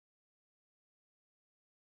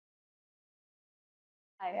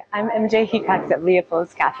Hi, I'm MJ Hecox at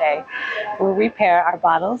Leopold's Cafe, where we pair our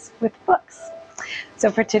bottles with books.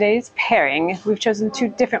 So for today's pairing, we've chosen two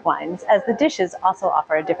different wines, as the dishes also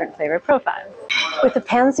offer a different flavor profile. With the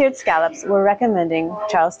pan-seared scallops, we're recommending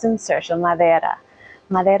Charleston Sertial Madeira.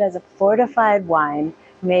 Madeira is a fortified wine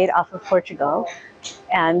made off of Portugal,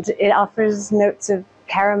 and it offers notes of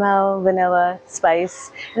caramel, vanilla,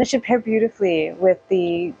 spice, and it should pair beautifully with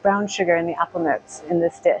the brown sugar and the apple notes in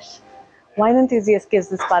this dish. Wine Enthusiast gives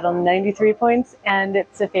this bottle 93 points, and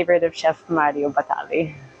it's a favorite of Chef Mario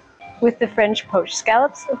Batali. With the French poached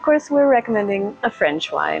scallops, of course, we're recommending a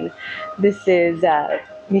French wine. This is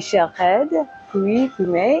Michel Red, Puy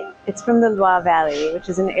Fumé. It's from the Loire Valley, which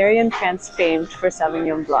is an area in France famed for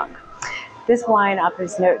Sauvignon Blanc. This wine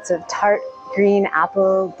offers notes of tart, green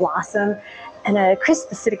apple, blossom, and a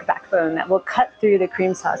crisp acidic backbone that will cut through the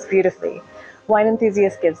cream sauce beautifully. Wine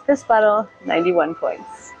Enthusiast gives this bottle 91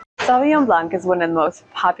 points. Sauvignon Blanc is one of the most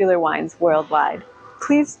popular wines worldwide.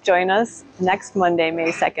 Please join us next Monday,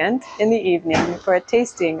 May 2nd, in the evening for a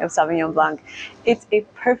tasting of Sauvignon Blanc. It's a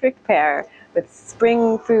perfect pair with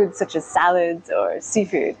spring foods such as salads or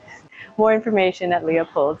seafood. More information at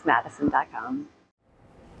leopoldsmadison.com.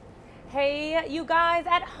 Hey, you guys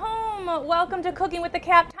at home, welcome to Cooking with the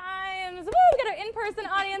Cap Times. Woo, we got our in-person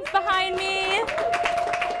audience behind me.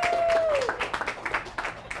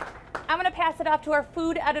 I'm gonna pass it off to our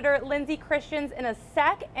food editor, Lindsay Christians, in a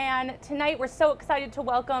sec. And tonight we're so excited to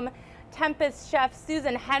welcome Tempest chef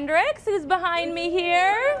Susan Hendrix, who's behind me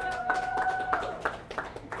here.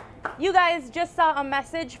 You guys just saw a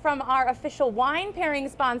message from our official wine pairing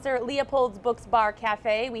sponsor, Leopold's Books Bar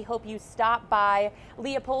Cafe. We hope you stop by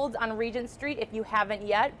Leopold's on Regent Street if you haven't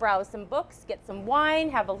yet. Browse some books, get some wine,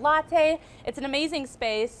 have a latte. It's an amazing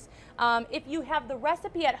space. If you have the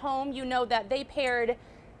recipe at home, you know that they paired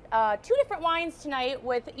two different wines tonight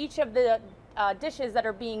with each of the dishes that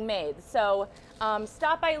are being made. So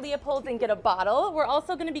stop by Leopold's and get a bottle. We're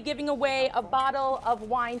also going to be giving away a bottle of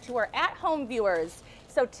wine to our at-home viewers.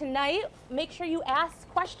 So tonight, make sure you ask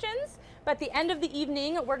questions, but at the end of the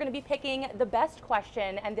evening, we're going to be picking the best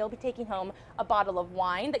question, and they'll be taking home a bottle of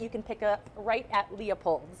wine that you can pick up right at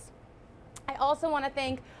Leopold's. I also want to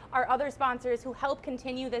thank our other sponsors who help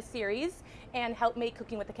continue this series and help make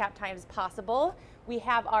Cooking with the Cap Times possible. We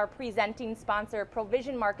have our presenting sponsor,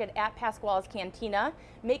 Provision Market at Pasquale's Cantina.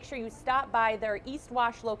 Make sure you stop by their East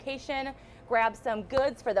Wash location, grab some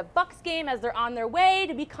goods for the Bucks game as they're on their way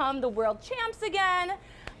to become the world champs again.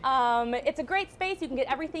 It's a great space. You can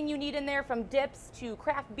get everything you need in there, from dips to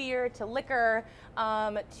craft beer to liquor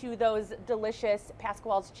to those delicious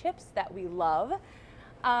Pasquale's chips that we love.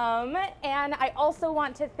 And I also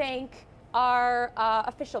want to thank our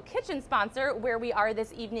official kitchen sponsor, where we are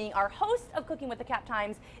this evening. Our host of Cooking with the Cap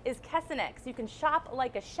Times is Kessenix. You can shop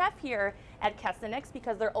like a chef here at Kessenix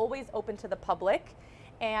because they're always open to the public.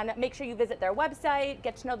 And make sure you visit their website,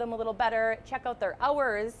 get to know them a little better, check out their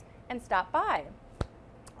hours, and stop by.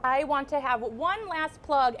 I want to have one last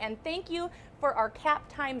plug and thank you for our Cap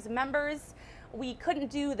Times members. We couldn't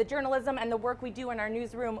do the journalism and the work we do in our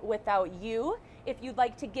newsroom without you. If you'd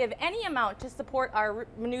like to give any amount to support our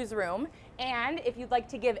newsroom, and if you'd like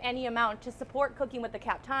to give any amount to support Cooking with the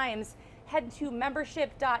Cap Times, head to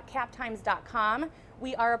membership.captimes.com.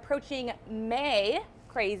 We are approaching May,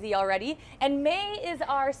 crazy already, and May is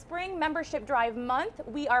our spring membership drive month.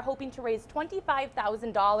 We are hoping to raise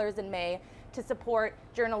 $25,000 in May to support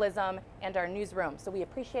journalism and our newsroom. So we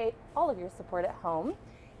appreciate all of your support at home.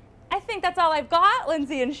 I think that's all I've got,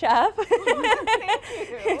 Lindsay and Chef.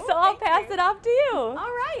 Thank you. So I'll pass it off to you. All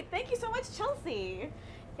right, thank you so much, Chelsea.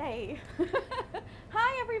 Yay.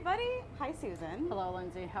 Hi, everybody. Hi, Susan. Hello,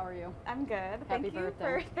 Lindsay. How are you? I'm good. Happy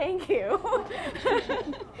birthday. Thank you.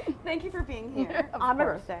 Thank you for being here on my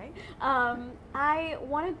birthday. I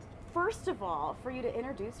wanted, first of all, for you to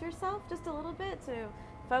introduce yourself just a little bit to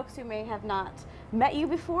folks who may have not met you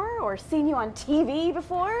before or seen you on TV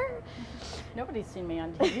before. Nobody's seen me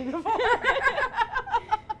on TV before.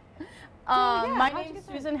 My name is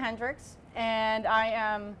Susan Hendrix, and I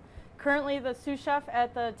am currently the sous chef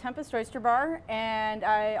at the Tempest Oyster Bar, and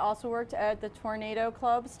I also worked at the Tornado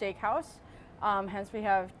Club Steakhouse. Hence, we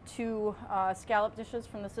have two scallop dishes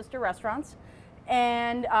from the sister restaurants.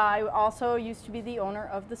 And I also used to be the owner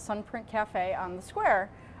of the Sunprint Cafe on the square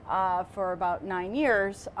for about 9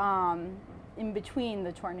 years, in between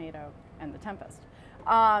the Tornado and the Tempest.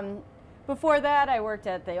 Before that, I worked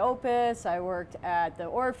at the Opus, I worked at the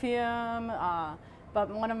Orpheum, but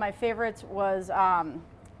one of my favorites was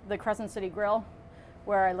the Crescent City Grill,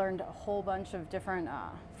 where I learned a whole bunch of different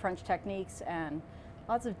French techniques and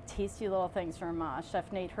lots of tasty little things from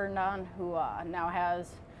Chef Nate Herndon, who now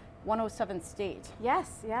has 107th State.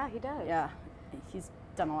 Yes, yeah, he does. Yeah, he's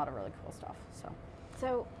done a lot of really cool stuff.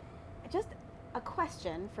 So just a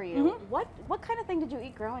question for you. What kind of thing did you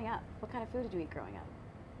eat growing up? What kind of food did you eat growing up?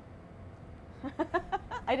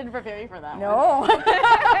 I didn't prepare you for that one. No.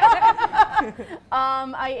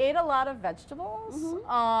 I ate a lot of vegetables.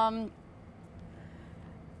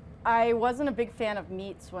 I wasn't a big fan of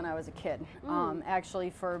meats when I was a kid.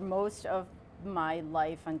 Actually, for most of my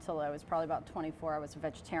life until I was probably about 24, I was a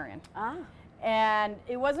vegetarian. And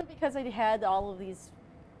it wasn't because I had all of these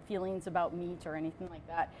feelings about meat or anything like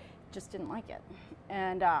that. Just didn't like it.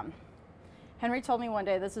 And Henry told me one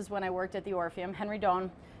day, this is when I worked at the Orpheum, Henry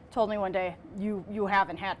Doan told me one day, you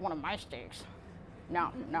haven't had one of my steaks.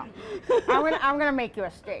 No. I'm gonna make you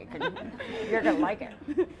a steak and you're gonna like it.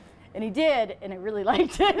 And he did, and I really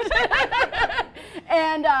liked it.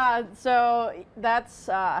 And so that's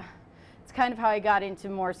it's kind of how I got into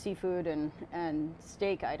more seafood and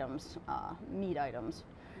steak items, meat items.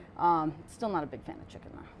 Still not a big fan of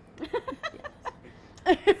chicken though.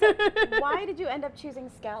 So why did you end up choosing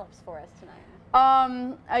scallops for us tonight?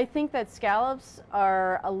 I think that scallops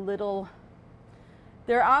are a little,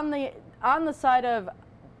 they're on the side of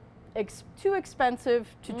too expensive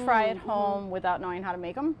to try at home without knowing how to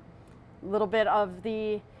make them. A little bit of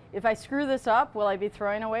the, if I screw this up, will I be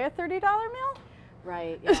throwing away a $30 meal?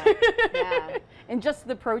 Right, yeah, yeah. And just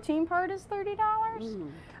the protein part is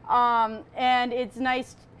 $30. And it's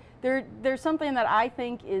nice, there's something that I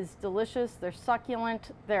think is delicious. They're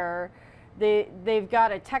succulent. They've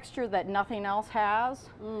got a texture that nothing else has,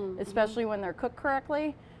 especially when they're cooked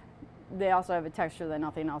correctly. They also have a texture that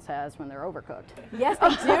nothing else has when they're overcooked. Yes, they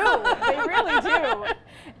do. They really do.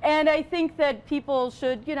 And I think that people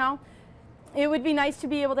should, you know, it would be nice to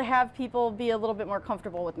be able to have people be a little bit more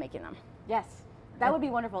comfortable with making them. Yes. That would be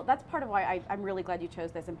wonderful. That's part of why I'm really glad you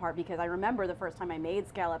chose this, in part because I remember the first time I made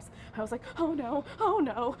scallops, I was like, oh no, oh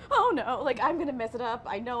no, oh no, like I'm gonna mess it up,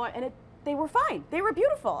 I know, and they were fine. They were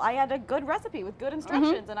beautiful. I had a good recipe with good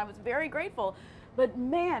instructions and I was very grateful. But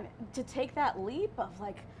man, to take that leap of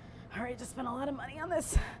like, all right, just spent a lot of money on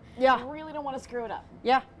this. Yeah. I really don't want to screw it up.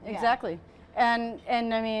 Yeah, exactly. And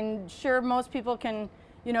I mean, sure, most people can,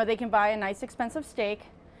 you know, they can buy a nice expensive steak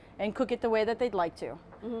and cook it the way that they'd like to.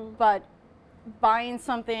 But buying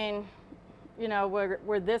something, you know,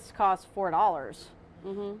 where this costs $4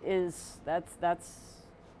 is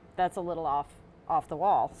that's a little off the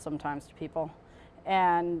wall sometimes to people.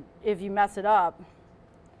 And if you mess it up,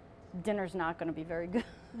 dinner's not going to be very good.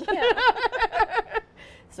 Yeah.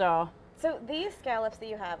 So these scallops that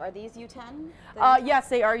you have, are these U10? Yes,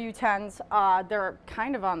 they are U10s. They're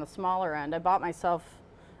kind of on the smaller end. I bought myself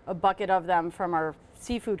a bucket of them from our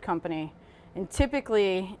seafood company. And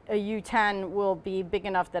typically a U10 will be big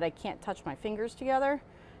enough that I can't touch my fingers together.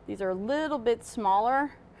 These are a little bit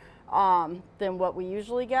smaller than what we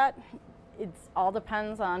usually get. It all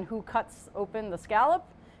depends on who cuts open the scallop,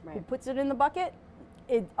 who puts it in the bucket.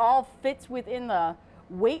 It all fits within the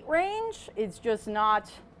weight range. It's just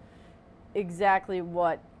not exactly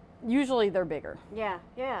what, usually they're bigger. Yeah,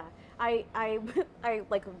 yeah. I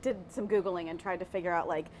like did some Googling and tried to figure out,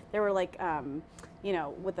 like, there were like, you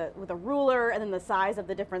know, with a ruler and then the size of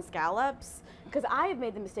the different scallops. Because I have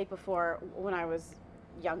made the mistake before when I was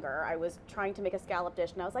younger. I was trying to make a scallop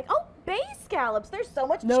dish and I was like, oh, bay scallops, they're so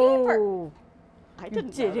much cheaper. I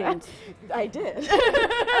didn't. I did. And I was like,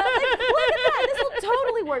 look at that, this will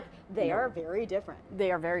totally work. They are very different.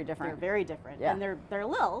 They are very different. They're very different. Yeah. And they're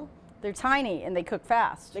little. They're tiny and they cook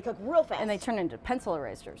fast. They cook real fast. And they turn into pencil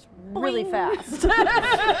erasers really fast. And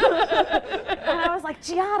I was like,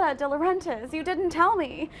 Giada De Laurentiis, you didn't tell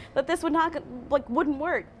me that this would not, like, wouldn't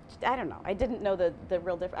work. I don't know. I didn't know the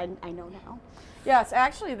real difference. I know now. Yes,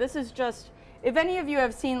 actually, this is just, if any of you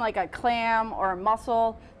have seen like a clam or a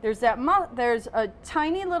mussel, there's a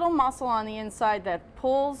tiny little muscle on the inside that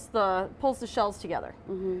pulls the shells together.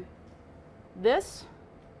 This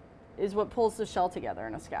is what pulls the shell together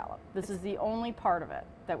in a scallop. This is the only part of it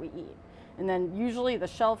that we eat. And then usually the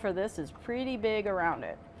shell for this is pretty big around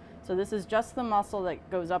it. So this is just the muscle that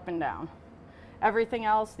goes up and down. Everything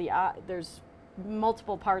else, there's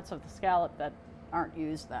multiple parts of the scallop that aren't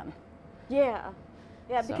used then. Yeah.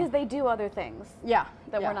 Yeah, because they do other things. Yeah.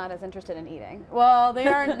 That we're not as interested in eating. Well, they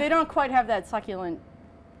don't quite have that succulent,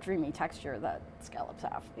 dreamy texture that scallops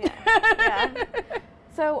have. Yeah. Yeah.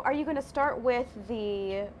 So are you going to start with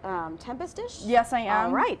the Tempest dish? Yes, I am.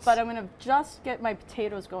 All right. But I'm going to just get my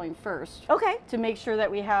potatoes going first. Okay. To make sure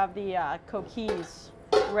that we have the coquilles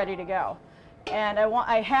ready to go. And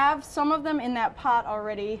I have some of them in that pot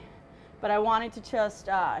already, but I wanted to just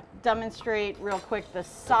demonstrate real quick the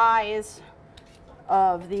size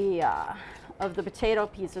of the of the potato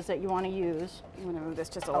pieces that you want to use. I'm going to move this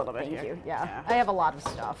just a little bit Thank here. you. Yeah. I have a lot of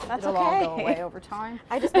stuff. That's It'll okay. all go away over time.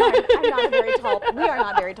 I just know I'm not a very tall, we are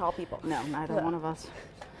not very tall people. No, neither one of us.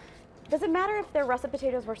 Does it matter if they're russet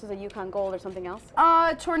potatoes versus a Yukon Gold or something else?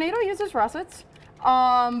 Tornado uses russets,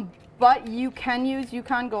 but you can use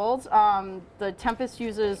Yukon Golds. The Tempest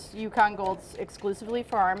uses Yukon Golds exclusively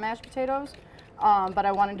for our mashed potatoes, but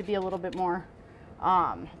I wanted to be a little bit more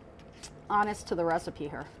honest to the recipe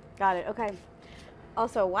here. Got it, okay.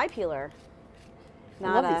 Also, Y peeler.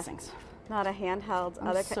 I love these things. Not a handheld.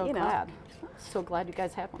 I'm so glad. I'm so glad you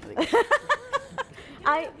guys have one of these.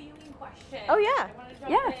 I have a viewing question. Oh yeah. I want to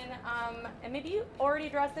jump in, and maybe you already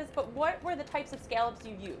addressed this, but what were the types of scallops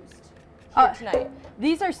you used here tonight?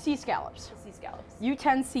 These are sea scallops. Sea scallops.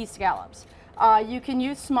 U10 sea scallops. You can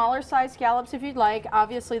use smaller size scallops if you'd like.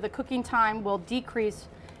 Obviously, the cooking time will decrease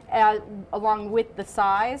along with the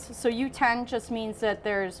size. So U10 just means that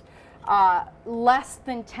there's less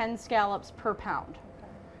than 10 scallops per pound.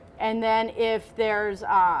 And then if there's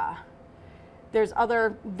other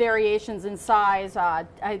variations in size, I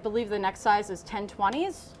believe the next size is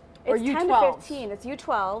 10-20s or It's U12. 10 to 15. It's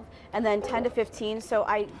U12 and then 10 to 15. So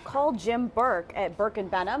I called Jim Burke at Burke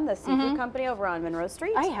and Benham, the seafood company over on Monroe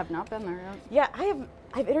Street. I have not been there yet. Yeah,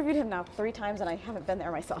 I've interviewed him now 3 times and I haven't been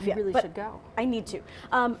there myself yet. You really but should go. I need to.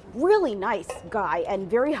 Really nice guy and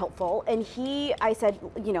very helpful. And I said,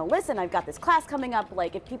 you know, listen, I've got this class coming up.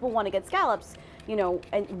 Like, if people want to get scallops, you know,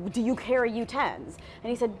 and do you carry U10s? And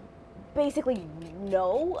he said, basically,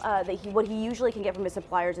 no. What he usually can get from his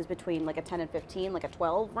suppliers is between like a 10 and 15, like a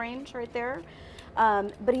 12 range right there.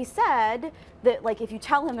 But he said that, like, if you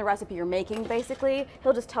tell him the recipe you're making, basically,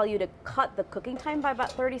 he'll just tell you to cut the cooking time by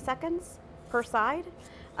about 30 seconds per side,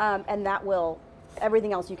 and that will,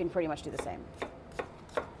 everything else you can pretty much do the same.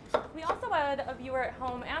 We also had a viewer at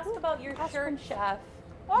home ask about your shirt, chef.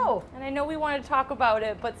 Oh. And I know we wanted to talk about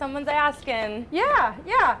it, but someone's asking. Yeah.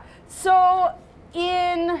 So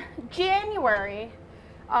in January,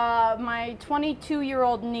 my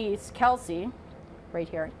 22-year-old niece, Kelsey, right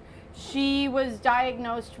here, she was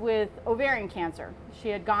diagnosed with ovarian cancer. She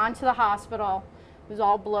had gone to the hospital, was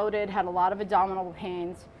all bloated, had a lot of abdominal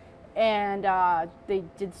pains, and they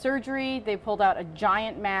did surgery. They pulled out a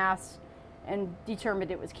giant mass and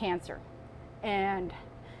determined it was cancer. And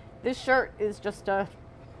this shirt is just a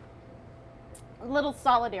little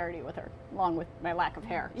solidarity with her, along with my lack of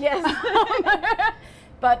hair. Yes.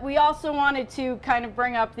 But we also wanted to kind of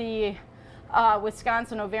bring up the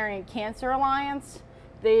Wisconsin Ovarian Cancer Alliance.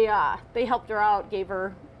 They helped her out, gave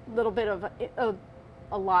her a little bit of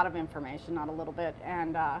a lot of information, not a little bit,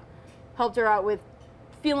 and helped her out with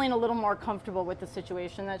feeling a little more comfortable with the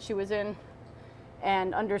situation that she was in,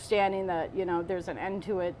 and understanding that, you know, there's an end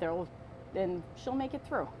to it. And she'll make it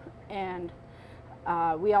through. And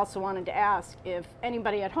we also wanted to ask if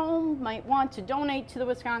anybody at home might want to donate to the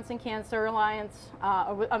Wisconsin Cancer Alliance.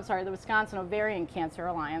 I'm sorry, the Wisconsin Ovarian Cancer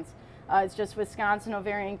Alliance. It's just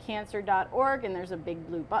wisconsinovariancancer.org, and there's a big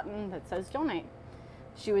blue button that says donate.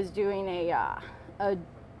 She was doing a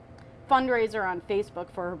fundraiser on Facebook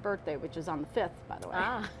for her birthday, which is on the 5th, by the way.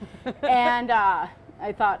 And I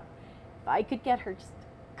thought, if I could get her just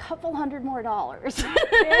a couple $100 more,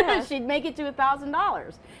 yeah. She'd make it to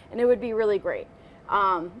 $1,000, and it would be really great.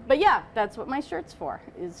 But yeah, that's what my shirt's for,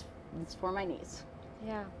 it's for my niece.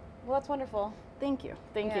 Yeah, well, that's wonderful. Thank you,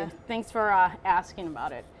 thank you. Thanks for asking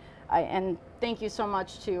about it. And thank you so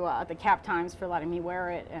much to the Cap Times for letting me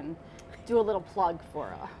wear it and do a little plug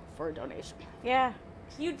for a donation. Yeah.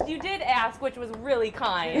 You did ask, which was really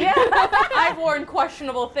kind. Yeah. I've worn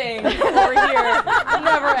questionable things over here.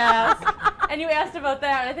 Never asked. And you asked about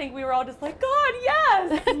that, and I think we were all just like, God,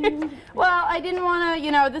 yes! Well, I didn't want to,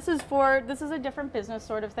 you know, this is a different business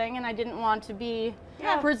sort of thing, and I didn't want to be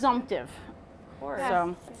presumptive. Of course.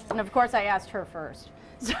 So, and of course I asked her first.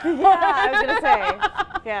 So. Yeah, I was going to say,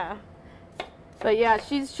 yeah. But yeah,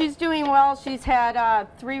 she's doing well. She's had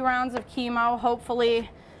 3 rounds of chemo, hopefully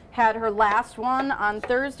had her last one on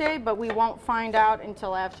Thursday, but we won't find out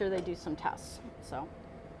until after they do some tests. So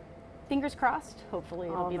fingers crossed, hopefully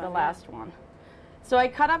it'll be the last one. So I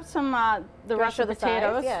cut up some the rest of the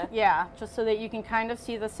potatoes. Yeah, just so that you can kind of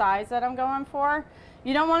see the size that I'm going for.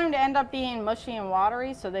 You don't want them to end up being mushy and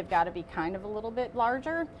watery, so they've got to be kind of a little bit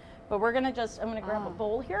larger. But I'm gonna grab a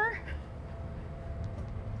bowl here,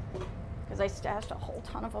 because I stashed a whole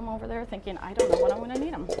ton of them over there thinking, I don't know when I'm gonna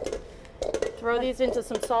need them. Throw these into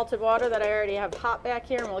some salted water that I already have hot back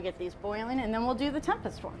here, and we'll get these boiling, and then we'll do the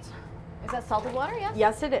Tempest ones. Is that salted water, yes?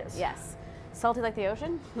 Yes, it is. Yes. Salty like the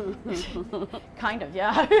ocean? Kind of,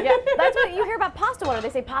 yeah. Yeah, that's what you hear about pasta water. They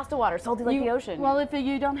say pasta water, salty like the ocean. Well, if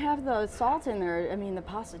you don't have the salt in there, I mean, the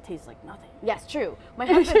pasta tastes like nothing. Yes, true. My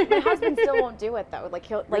husband still won't do it though. Like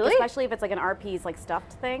he'll Really? especially if it's like an RP's like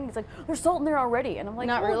stuffed thing. He's like, there's salt in there already, and I'm like,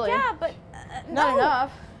 Not well, really. yeah, but Not no.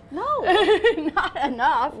 enough. No. Not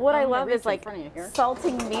enough. What I I'm gonna love reach is like in front of you here.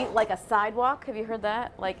 salting meat like a sidewalk. Have you heard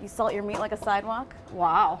that? Like you salt your meat like a sidewalk.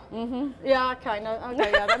 Wow. Yeah, kind of.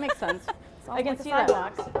 Okay, yeah, that makes sense. Salt I can like a see that.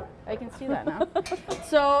 sidewalk. I can see that now.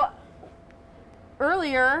 So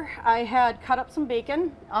earlier I had cut up some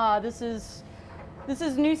bacon. This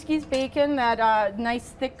is Newski's bacon, that nice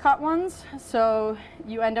thick cut ones. So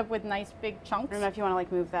you end up with nice big chunks. I don't know if you want to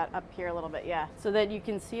like move that up here a little bit. Yeah. So that you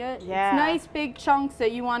can see it. Yeah. It's nice big chunks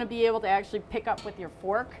that you want to be able to actually pick up with your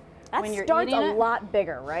fork That when you're starts eating a it. lot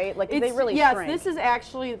bigger, right? Like they really yes, shrink. this is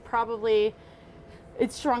actually probably,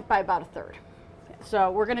 it's shrunk by about a third.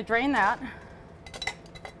 So we're going to drain that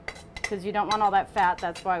because you don't want all that fat.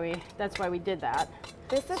 That's why we did that.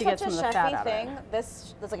 This is to get such a some of the fat chefy out of it. thing.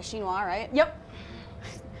 That's like a chinois, right? Yep.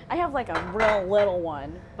 I have like a real little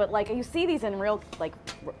one, but like you see these in real like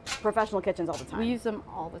professional kitchens all the time. We use them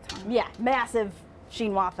all the time. Yeah, massive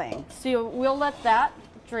chinois thing. So we'll let that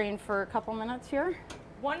drain for a couple minutes here.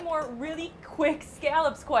 One more really quick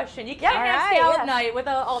scallops question. You can't all have right, scallop yeah. night with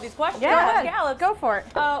all these questions Yeah. about scallops. Go for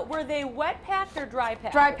it. Were they wet packed or dry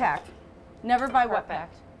packed? Dry packed. Never buy wet Perfect.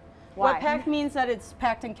 packed. Why? Wet packed means that it's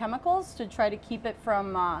packed in chemicals to try to keep it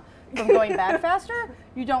from going bad faster.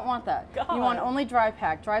 You don't want that. God. You want only dry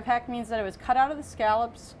packed. Dry packed means that it was cut out of the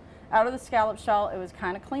scallops, out of the scallop shell. It was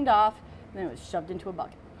kind of cleaned off, and then it was shoved into a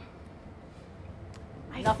bucket.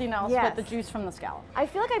 Nothing else yes. but the juice from the scallop. I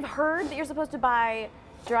feel like I've heard that you're supposed to buy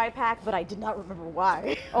dry pack, but I did not remember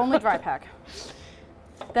why. Only dry pack.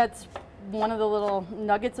 That's one of the little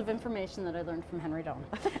nuggets of information that I learned from Henry Doan.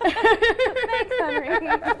 Thanks,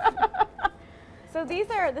 Henry. So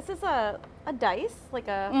this is a dice, like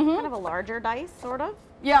a kind of a larger dice, sort of.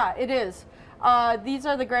 Yeah, it is. These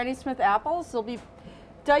are the Granny Smith apples. They'll be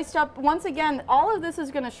diced up. Once again, all of this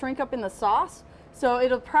is going to shrink up in the sauce, so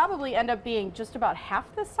it'll probably end up being just about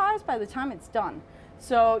half this size by the time it's done.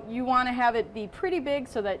 So you want to have it be pretty big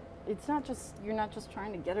so that it's not just, you're not just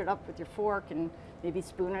trying to get it up with your fork and maybe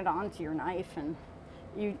spoon it onto your knife, and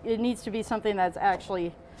it needs to be something that's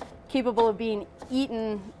actually capable of being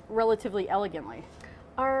eaten relatively elegantly.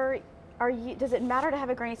 Does it matter to have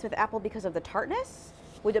a Granny Smith apple because of the tartness?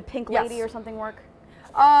 Would a pink lady Yes. or something work?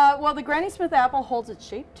 Well, the Granny Smith apple holds its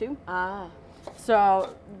shape too. Ah.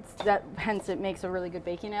 So hence it makes a really good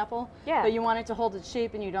baking apple. Yeah. But you want it to hold its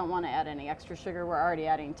shape, and you don't want to add any extra sugar. We're already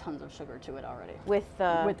adding tons of sugar to it already. With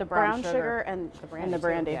the brown sugar, sugar. and the brandy. And the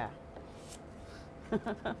brandy. Yeah.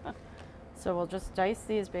 So we'll just dice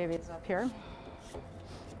these babies up here.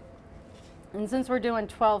 And since we're doing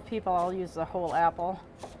 12 people, I'll use the whole apple.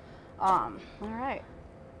 All right.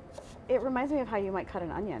 It reminds me of how you might cut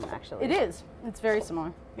an onion, actually. It is. It's very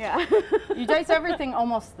similar. Yeah. You dice everything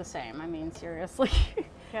almost the same. I mean, seriously.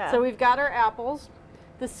 Yeah. So we've got our apples.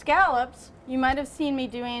 The scallops, you might have seen me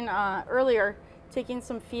doing earlier, taking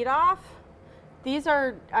some feet off. These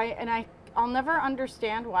are, I'll never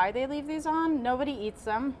understand why they leave these on. Nobody eats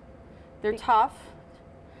them. They're tough.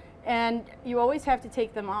 And you always have to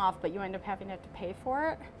take them off, but you end up having to pay for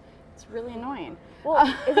it. It's really annoying. Well,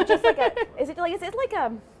 is it just like is it like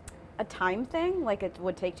a time thing? Like it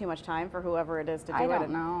would take too much time for whoever it is to do it? I don't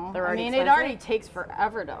and know. they're I already mean, expensive? it already takes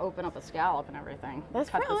forever to open up a scallop and everything.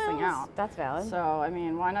 That's cut this thing valid. out. That's valid. So, I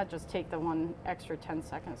mean, why not just take the one extra 10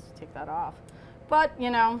 seconds to take that off? But,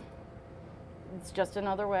 you know, it's just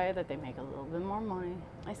another way that they make a little bit more money.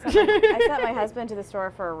 I sent my husband to the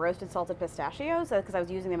store for roasted salted pistachios because I was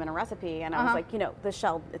using them in a recipe, and I was like, you know, the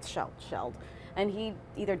shell, it's shelled. And he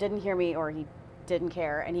either didn't hear me or he didn't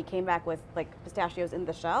care, and he came back with like pistachios in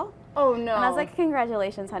the shell. Oh no. And I was like,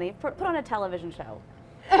 congratulations, honey. Put on a television show.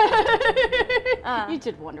 You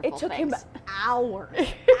did wonderful. It took things. him hours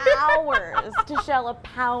to shell a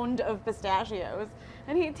pound of pistachios,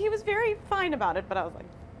 and he was very fine about it. But I was like,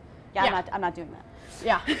 yeah. I'm not doing that.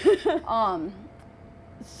 Yeah.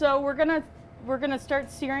 So we're gonna start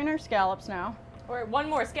searing our scallops now. All right, one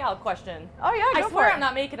more scallop question. Oh yeah, I go swear for it. I'm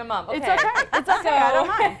not making them up. Okay. It's okay. It's okay. I don't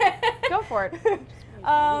mind. Go for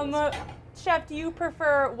it. Chef, do you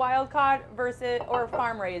prefer wild caught versus or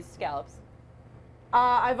farm raised scallops?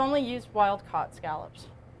 I've only used wild caught scallops,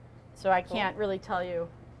 so I can't really tell you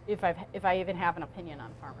if I even have an opinion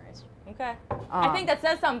on farm raised. Okay. I think that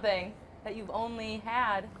says something that you've only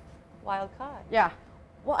had wild caught. Yeah.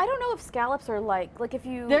 Well, I don't know if scallops are like if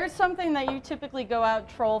you. There's something that you typically go out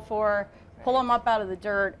troll for, pull them up out of the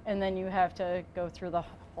dirt, and then you have to go through the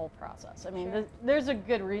whole process. I mean, there's a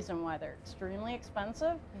good reason why they're extremely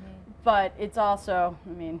expensive, but it's also,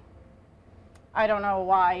 I mean, I don't know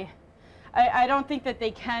why. I don't think that they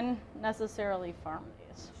can necessarily farm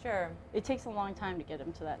these. Sure. It takes a long time to get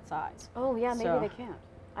them to that size. Oh yeah, maybe So, they can't.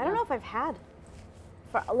 I don't know if I've had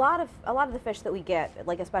for a lot of the fish that we get,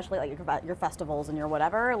 like especially like your festivals and your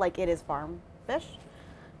whatever, like it is farm fish.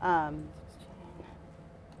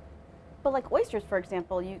 But like oysters, for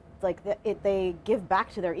example, you like they give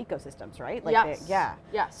back to their ecosystems, right? Like yes. yeah.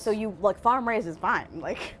 Yes. So you like farm raised is fine,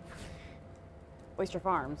 like oyster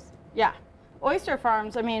farms. Yeah. Oyster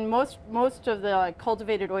farms, I mean, most of the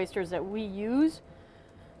cultivated oysters that we use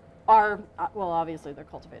are, well, obviously they're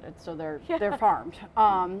cultivated, so they're farmed.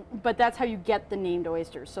 But that's how you get the named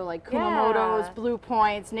oysters. So like Kumamotos, Blue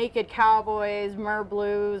Points, Naked Cowboys, Mer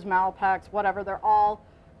Blues, Malpecs, whatever, they're all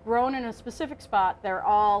grown in a specific spot. They're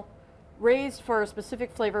all raised for a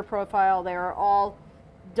specific flavor profile. They are all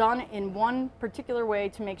done in one particular way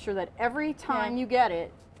to make sure that every time you get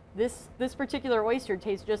it, this particular oyster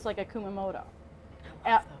tastes just like a Kumamoto.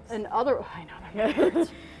 And other, I know they're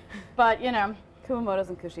but you know. Kumamotos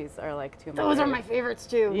and Kushis are like two of my Those favorites. are my favorites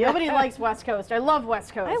too. Yeah. Nobody likes West Coast. I love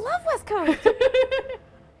West Coast. I love West Coast.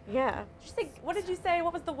 Yeah. What did you say?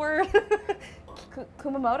 What was the word?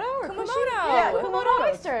 Kumamoto or Kumamoto. Kushi? Yeah, Kumamoto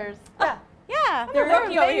oysters. Yeah. Yeah. They're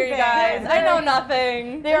rookie over here, you guys. I know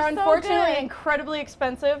nothing. They're so unfortunately good. incredibly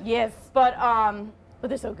expensive. Yes. But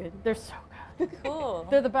they're so good. they're so good. Cool.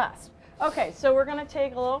 They're the best. Okay, so we're gonna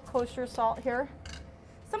take a little kosher salt here.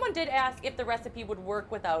 Someone did ask if the recipe would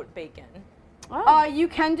work without bacon. Oh. You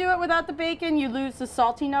can do it without the bacon. You lose the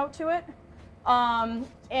salty note to it. And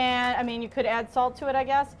I mean, you could add salt to it, I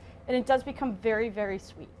guess. And it does become very, very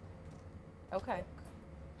sweet. Okay.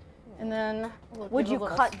 And then Would you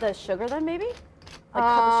cut the sugar then, maybe? Like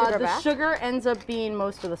cut the sugar back? The sugar ends up being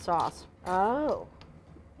most of the sauce. Oh.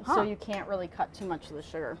 So you can't really cut too much of the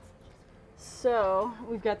sugar. So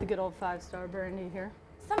we've got the good old 5-star brandy here.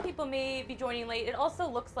 Some people may be joining late. It also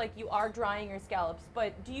looks like you are drying your scallops,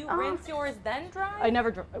 but do you rinse yours then dry?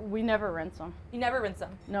 We never rinse them. You never rinse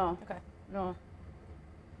them? No. Okay. No.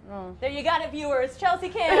 No. There you got it, viewers. Chelsea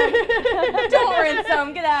can. Don't rinse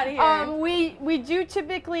them. Get out of here. We do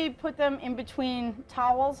typically put them in between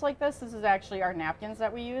towels like this. This is actually our napkins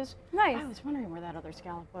that we use. Nice. I was wondering where that other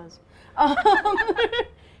scallop was.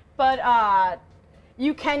 But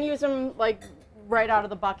you can use them like right out of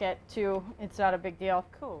the bucket too. It's not a big deal.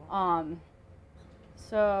 Cool.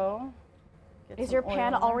 So. Is your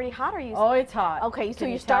pan already hot or are you? Oh, it's hot. Okay, so Can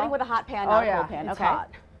you're you starting tell? with a hot pan, Oh not a yeah, cold pan. it's Okay. hot.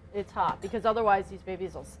 It's hot because otherwise these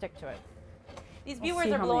babies will stick to it. These We'll viewers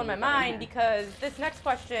see are how blowing my many you got in mind here. because this next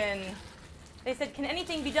question, they said, can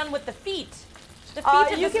anything be done with the feet? The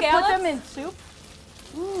feet of You the can scallops? put them in soup.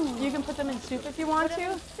 You can put them in soup if you want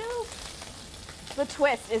to. The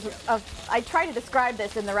twist is I try to describe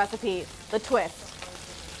this in the recipe. The twist.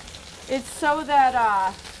 It's so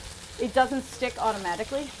that it doesn't stick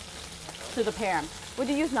automatically to the pan. Would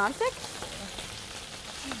you use nonstick?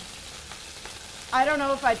 I don't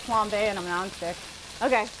know if I'd flambe in a nonstick.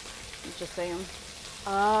 Okay. I'm just saying.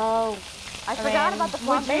 Oh, I forgot about the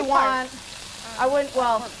flambe Would you part. want? I wouldn't.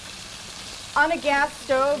 Well, on a gas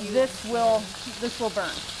stove, this will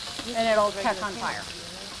burn, and it'll catch on fire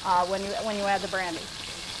when you add the brandy.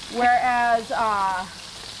 Whereas, I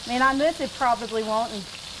mean, on this it probably won't. And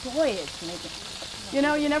boy, it's making. You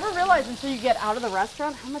know, you never realize until you get out of the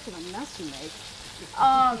restaurant how much of a mess you make.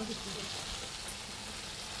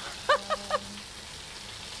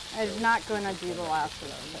 I'm not going to do the last of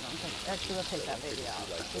those, I don't think. Actually, we'll take that baby out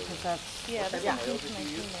because that's... Yeah, this yeah. one's to my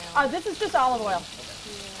female. This is just olive oil.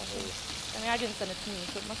 I mean, I didn't send it to me,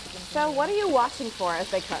 so it must have been to So me. what are you watching for as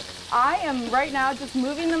they cook? I am right now just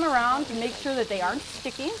moving them around to make sure that they aren't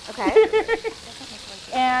sticky. Okay.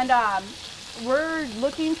 And we're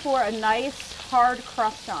looking for a nice hard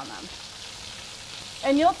crust on them.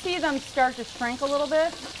 And you'll see them start to shrink a little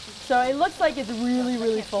bit. So it looks like it's really,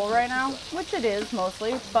 really full right now, which it is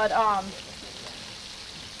mostly, but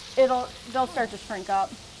they'll start to shrink up.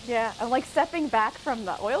 Yeah, I'm like stepping back from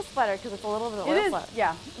the oil splatter because it's a little bit of oil It is, splatter.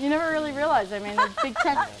 yeah. You never really realize. I mean, the big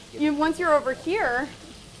once you're over here,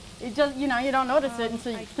 it just you don't notice it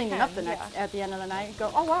until you clean it up at the end of the night. You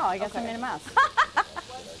go, oh wow, I guess I made a mess.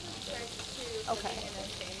 Okay.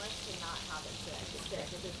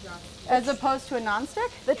 As opposed to a nonstick,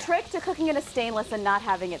 The trick to cooking in a stainless and not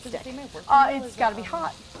having it stick. it's got to be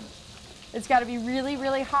hot. It's got to be really,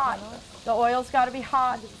 really hot. The oil's got to be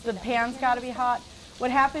hot. The pan's got to be hot. What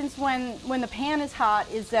happens when the pan is hot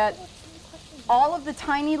is that all of the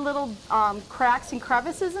tiny little cracks and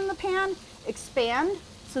crevices in the pan expand,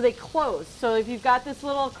 so they close. So if you've got this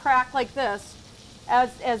little crack like this,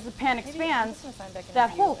 as the pan expands, that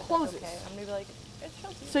hole closes. Okay. I'm gonna be like, it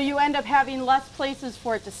shows you. So you end up having less places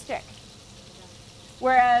for it to stick.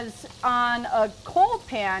 Whereas on a cold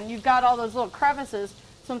pan, you've got all those little crevices,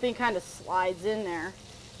 something kind of slides in there.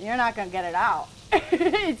 You're not going to get it out.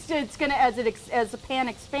 it's going to, as the pan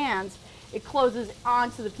expands, it closes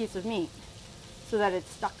onto the piece of meat so that it's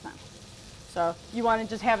stuck then. So you want to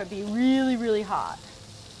just have it be really, really hot.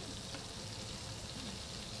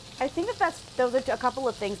 I think that those are a couple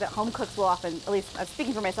of things that home cooks will often, at least I'm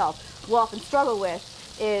speaking for myself, will often struggle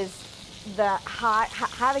with, is the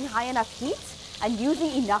having high enough heat and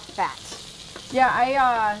using enough fat.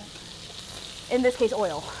 Yeah, in this case,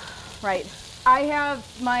 oil, right? I have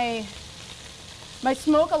my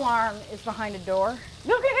smoke alarm is behind a door.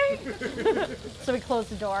 Okay. So we close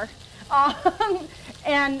the door,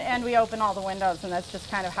 and we open all the windows, and that's just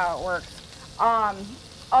kind of how it works.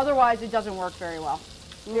 Otherwise, it doesn't work very well.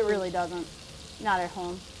 It really doesn't. Not at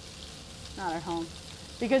home. Not at home,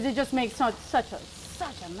 because it just makes such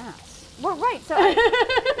a mess. Well, right. So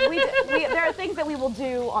there are things that we will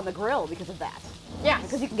do on the grill because of that. Yeah,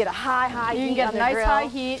 because you can get a high heat. You can get on a the nice grill. high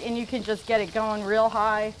heat, and you can just get it going real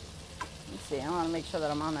high. Let's see. I want to make sure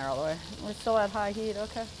that I'm on there all the way. We're still at high heat.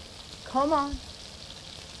 Okay. Come on.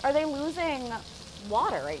 Are they losing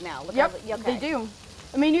water right now? Look Yep, okay. they do.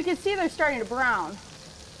 I mean, you can see they're starting to brown,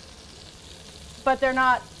 but they're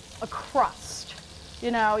not a crust.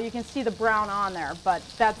 You know, you can see the brown on there, but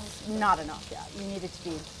that's not enough yet. You need it to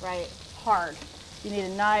be Right. hard. You need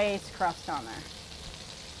a nice crust on there.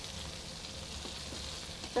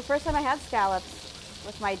 The first time I had scallops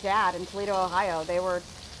with my dad in Toledo, Ohio, they were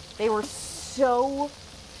so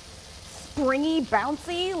springy,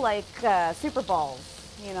 bouncy, like Super Balls,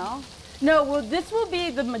 you know? No, well, this will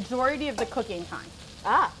be the majority of the cooking time.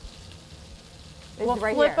 Ah. This We'll is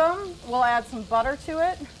right flip here. them, we'll add some butter to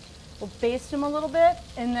it, we'll baste them a little bit,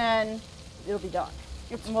 and then it'll be done.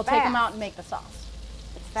 And we'll take them out and make the sauce.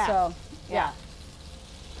 It's fast. So, yeah.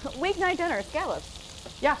 Weeknight dinner, scallops.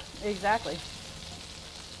 Yeah, exactly.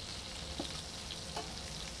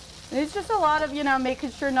 And it's just a lot of, you know,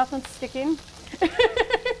 making sure nothing's sticking.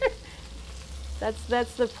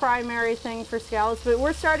 That's the primary thing for scallops, but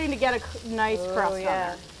we're starting to get a nice crust on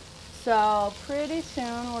there. So pretty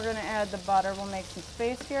soon we're gonna add the butter. We'll make some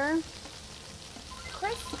space here.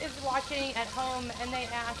 Chris is watching at home, and they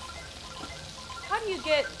ask, how do you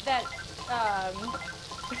get that,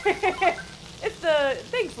 it's the,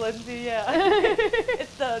 thanks Lindsay, yeah.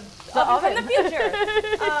 It's the oven from the future.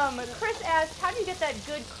 Chris asked, how do you get that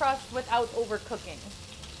good crust without overcooking?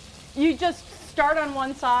 You just start on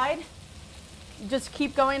one side. You just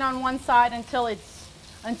keep going on one side until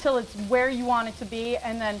it's where you want it to be,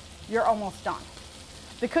 and then you're almost done.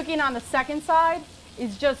 The cooking on the second side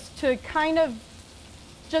is just to kind of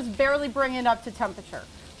just barely bring it up to temperature.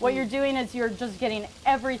 What you're doing is you're just getting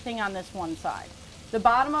everything on this one side. The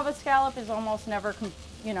bottom of a scallop is almost never,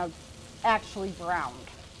 you know, actually browned.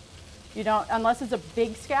 You don't, unless it's a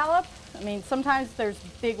big scallop. I mean, sometimes there's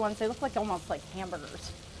big ones. They look like almost like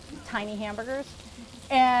hamburgers, tiny hamburgers.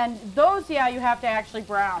 And those, yeah, you have to actually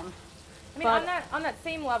brown. I mean, on that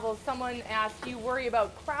same level, someone asked, you worry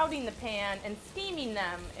about crowding the pan and steaming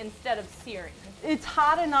them instead of searing. It's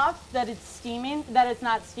hot enough that it's steaming, that it's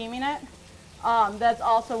not steaming it. That's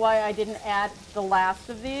also why I didn't add the last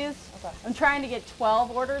of these. Okay. I'm trying to get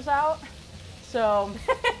 12 orders out, so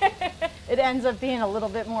it ends up being a little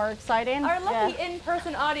bit more exciting. Our lucky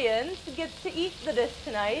in-person audience gets to eat the dish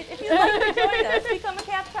tonight. If you'd like to join us, become a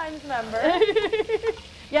Cap Times member.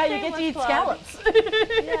 Yeah, you get to eat scallops.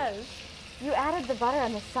 Yes. You added the butter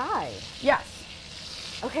on the side. Yes.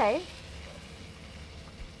 Okay.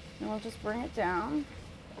 And we'll just bring it down.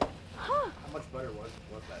 How much butter was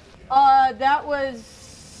that? Did you That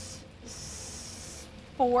was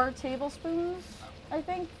 4 tablespoons, I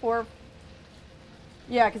think. 4.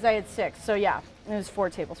 Yeah, because I had 6. So yeah, it was 4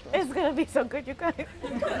 tablespoons. It's gonna be so good, you guys.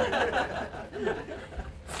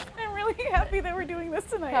 I'm really happy that we're doing this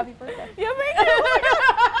tonight. Happy birthday. Yeah, thank you.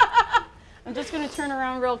 I'm just going to turn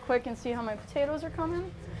around real quick and see how my potatoes are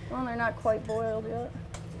coming. Well, they're not quite boiled yet.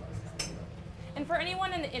 And for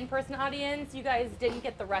anyone in the in-person audience, you guys didn't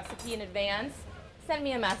get the recipe in advance, send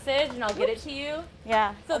me a message and I'll get it to you.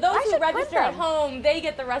 Yeah. So those who register at home, they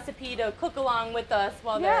get the recipe to cook along with us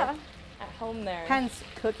while they're at home there. Hence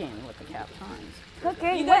cooking with the Cap Times.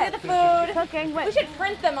 Cooking You guys get the food. Cooking with. We should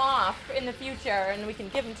print them off in the future and we can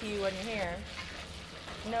give them to you when you're here.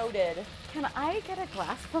 Noted. Can I get a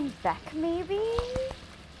glass from Beck, maybe?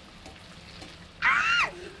 Ah!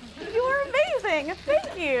 You're amazing.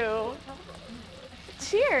 Thank you.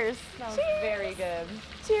 Cheers. Smells Cheers. very good.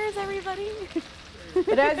 Cheers, everybody.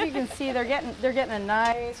 But as you can see, they're getting a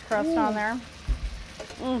nice crust on there.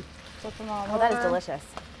 Flip them all over. That is delicious.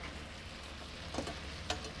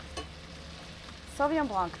 Sauvignon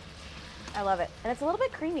Blanc. I love it. And it's a little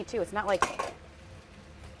bit creamy too. It's not like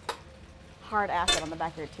hard acid on the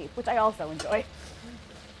back of your teeth, which I also enjoy.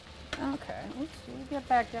 Okay, let's see, get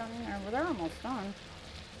back down in there. Well, they're almost done.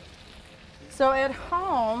 So at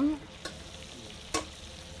home,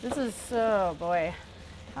 this is, oh boy,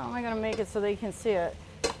 how am I going to make it so they can see it?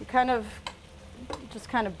 You just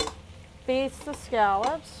kind of baste the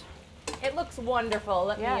scallops. It looks wonderful,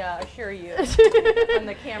 let me assure you, on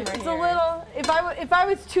the camera It's here. a little, if I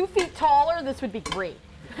was 2 feet taller, this would be great.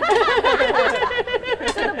 So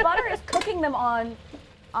the butter is cooking them on,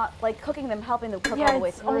 helping them cook all the way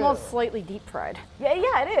it's through. almost slightly deep fried. Yeah,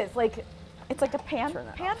 it is. Like, it's like a pan fry?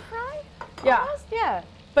 Yeah, Almost? yeah.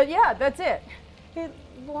 But yeah, that's it. Hey,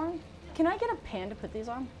 Lauren, can I get a pan to put these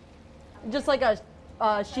on? Just like a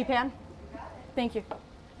sheet pan? Thank you.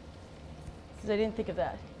 Because I didn't think of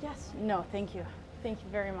that. Yes. No, thank you. Thank you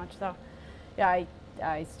very much, though. Yeah,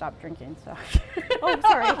 I stopped drinking, so. Oh,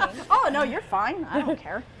 sorry. Oh, no, you're fine. I don't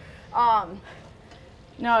care.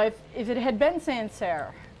 No, if it had been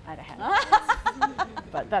Sancerre, I'd have had it.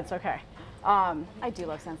 But that's okay. I do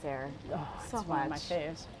love Sancerre. Oh, so it's one of my much.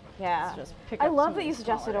 faves. Yeah. Let's just pick I up love some that of you the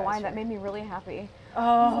suggested a smaller wine. guys That here. made me really happy.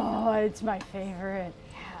 Oh, it's my favorite.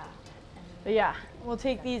 Yeah. But yeah, we'll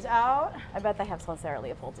take these out. I bet they have Sancerre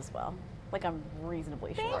Leopold's as well. Like, I'm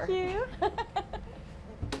reasonably sure. Thank you.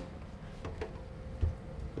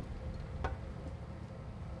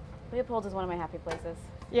 Leopold's is one of my happy places.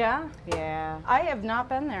 Yeah? Yeah. I have not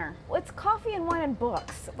been there. Well, it's coffee and wine and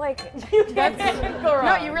books. Like,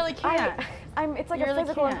 No, you really can't. it's like You a really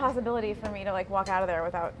physical can't. impossibility for me to like walk out of there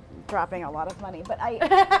without dropping a lot of money. But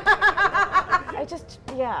I just,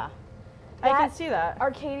 yeah. I can That- see that.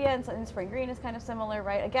 Arcadia and Spring Green is kind of similar,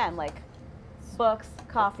 right? Again, like books,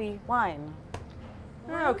 coffee, wine.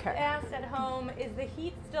 Ruth Okay. asked at home, is the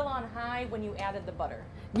heat still on high when you added the butter?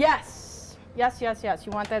 Yes. Yes, yes, yes.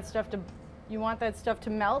 You want that stuff to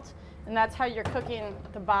melt, and that's how you're cooking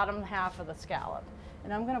the bottom half of the scallop.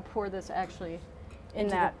 And I'm going to pour this actually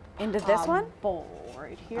into this one? bowl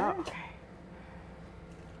right here. Oh, okay.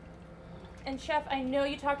 And Chef, I know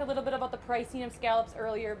you talked a little bit about the pricing of scallops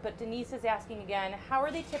earlier, but Denise is asking again, how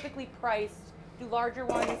are they typically priced? Do larger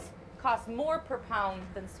ones cost more per pound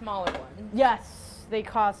than smaller ones? Yes, they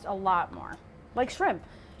cost a lot more. Like shrimp.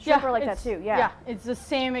 Shrimp are like that it's- too. Yeah. Yeah, it's the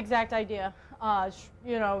same exact idea.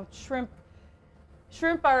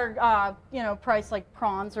 Shrimp are priced like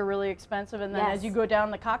prawns are really expensive, and then as you go down,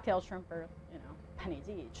 the cocktail shrimp are pennies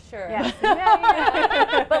each. Sure. Yes.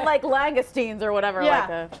 yeah. But like langoustines or whatever.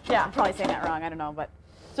 Yeah. Yeah. I'm probably saying that wrong. I don't know, but.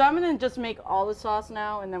 So I'm gonna just make all the sauce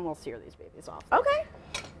now, and then we'll sear these babies off. Okay.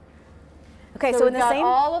 Okay, so we've in the got same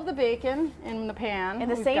all of the bacon in the pan. in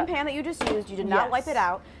the We've same got- pan that you just used, you did not wipe it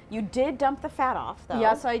out. You did dump the fat off, though.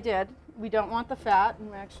 Yes, I did. We don't want the fat,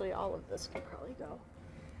 and actually all of this can probably go.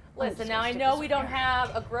 Listen, now I know we don't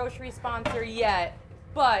have a grocery sponsor yet,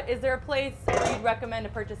 but is there a place where you'd recommend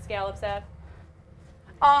to purchase scallops at?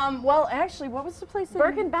 Well, actually, what was the place?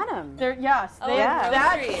 Burke and Benham. Yes, Oh, yeah.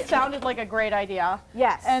 that Street. sounded like a great idea.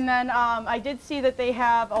 Yes. And then I did see that they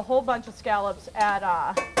have a whole bunch of scallops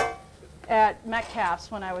at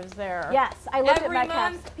Metcalf's when I was there. Yes, I looked Every at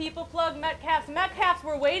Metcalf's. month, people plug Metcalf's. Metcalf's,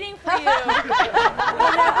 we're waiting for you.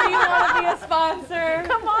 Whenever you want to be a sponsor,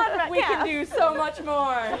 Come on, we can Metcalf's. do so much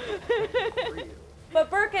more. But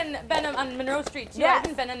Burke and Benham on Monroe Street, too. I Yes.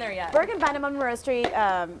 haven't been in there yet. Burke and Benham on Monroe Street,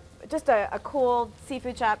 just a cool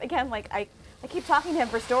seafood shop. Again, like I keep talking to him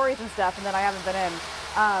for stories and stuff, and then I haven't been in.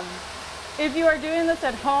 If you are doing this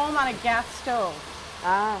at home on a gas stove,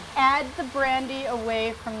 add the brandy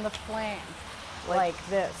away from the flame, like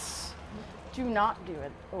this. Do not do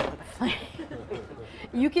it over the flame.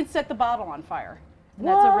 You can set the bottle on fire. And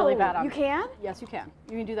that's a really bad You option. can? Yes, you can.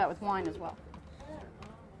 You can do that with wine as well.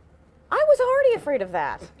 I was already afraid of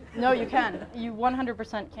that. No, you can. You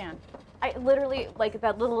 100% can. I literally, like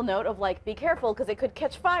that little note of like, be careful because it could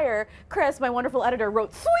catch fire. Chris, my wonderful editor,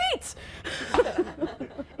 wrote, sweet!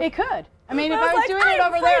 It could. I mean, I if was I was like, doing I'm it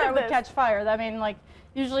over afraid there, of it would this. catch fire. I mean, like,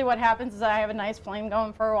 usually what happens is I have a nice flame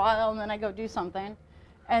going for a while, and then I go do something.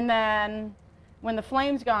 And then when the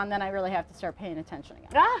flame's gone, then I really have to start paying attention again.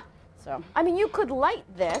 Ah! So, I mean, you could light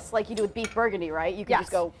this like you do with beef burgundy, right? You could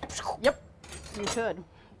just go. Yep, you could.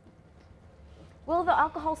 Will the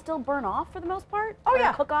alcohol still burn off for the most part? Oh, Or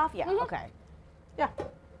yeah. cook off? Yeah, Mhm. okay. Yeah,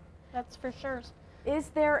 that's for sure. Is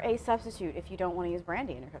there a substitute if you don't want to use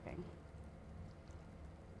brandy in your cooking?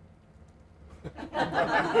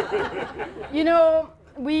 You know,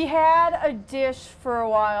 We had a dish for a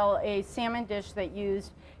while, a salmon dish that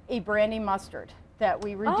used a brandy mustard. That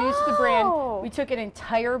we reduced the brand. We took an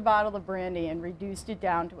entire bottle of brandy and reduced it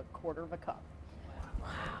down to 1/4 cup. Wow.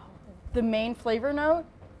 The main flavor note,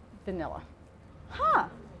 vanilla. Huh.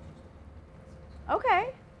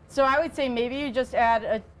 Okay. So I would say maybe you just add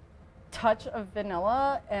a touch of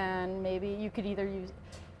vanilla, and maybe you could either use,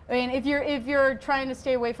 I mean, if you're trying to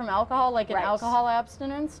stay away from alcohol, like an alcohol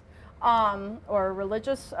abstinence, or a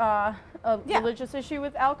religious religious issue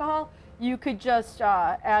with alcohol, you could just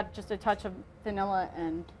add just a touch of vanilla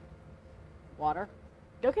and water.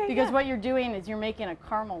 Okay. Because what you're doing is you're making a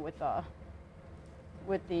caramel with the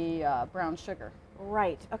brown sugar.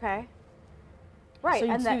 Right. Okay. Right. So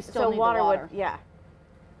you and do still need water the water. would. Yeah.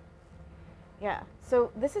 Yeah.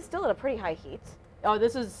 So this is still at a pretty high heat. Oh,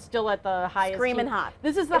 this is still at the highest Screaming heat. hot.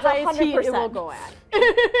 This is the It's highest heat it 100%. will go at.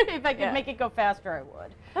 If I could make it go faster, I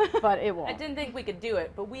would. But it won't. I didn't think we could do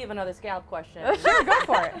it, but we have another scallop question. Sure, go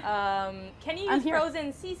for it. Can you use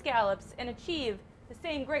frozen sea scallops and achieve the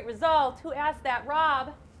same great result? Who asked that,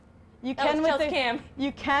 Rob? You That can was with the Chelse's cam.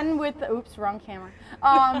 You can with the, oops, wrong camera.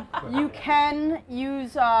 You can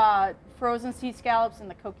use frozen sea scallops in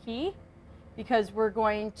the coquille because we're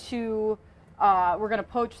going to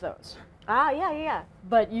poach those. Ah, yeah, yeah, yeah.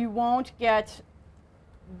 But you won't get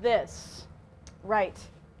this Right.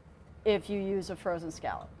 if you use a frozen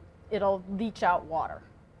scallop. It'll leach out water.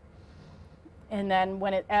 And then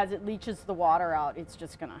as it leaches the water out,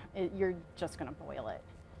 you're just gonna boil it.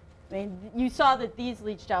 I mean, you saw that these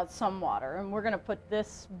leached out some water, and we're gonna put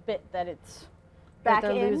this bit that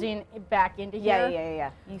they're losing back into Yeah, here. yeah,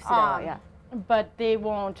 yeah. You see that, yeah. But it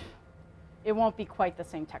won't be quite the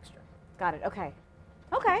same texture. Got it. Okay.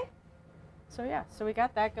 Okay. So yeah, so we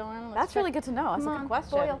got that going. That's really good to know. That's a good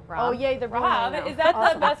question. Oh yay, the Rob, is that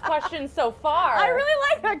the best question so far? I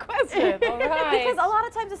really like that question. All right. Because a lot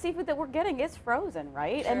of times the seafood that we're getting is frozen,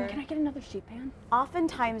 right? Sure. And Can I get another sheet pan?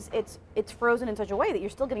 oftentimes it's frozen in such a way that you're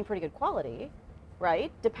still getting pretty good quality,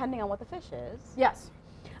 right? Depending on what the fish is. Yes.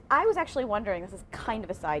 I was actually wondering, this is kind of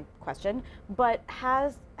a side question, but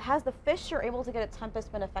has the fish you're able to get at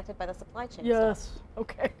Tempest been affected by the supply chain stuff?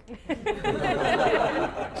 Okay.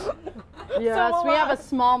 Yes, we have a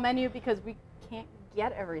small menu because we can't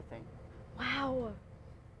get everything. Wow.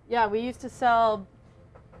 Yeah, we used to sell.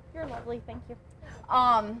 You're lovely, thank you.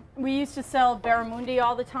 We used to sell barramundi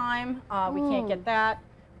all the time. We can't get that.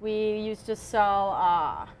 We used to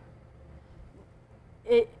sell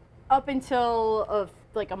it up until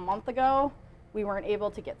like a month ago. We weren't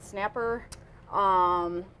able to get snapper.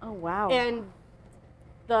 Oh wow. And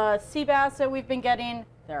the sea bass that we've been getting,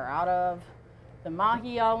 they're out of. The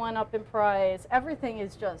mahi all went up in price. Everything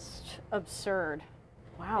is just absurd.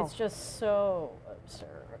 Wow. It's just so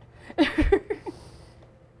absurd.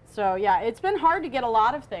 So yeah, it's been hard to get a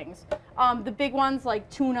lot of things. The big ones like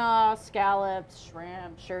tuna, scallops,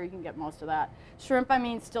 shrimp, sure you can get most of that. Shrimp, I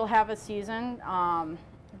mean, still have a season.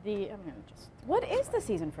 What is the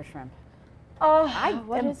season for shrimp? I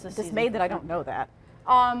am dismayed that I don't know that.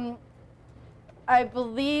 I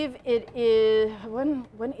believe it is,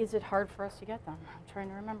 when is it hard for us to get them? I'm trying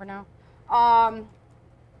to remember now.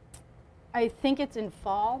 I think it's in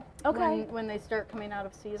fall when they start coming out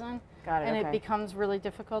of season. Got it, And okay. it becomes really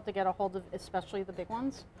difficult to get a hold of, especially the big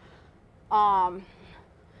ones.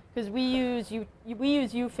 Because we use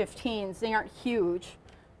U15s. They aren't huge,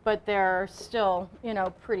 but they're still,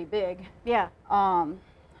 pretty big. Yeah. How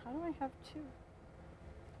do I have two?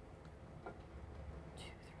 2, 3,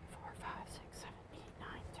 4, 5, 6, 7, 8, 9,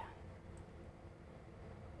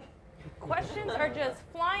 10. Questions are just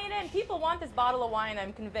flying in. People want this bottle of wine,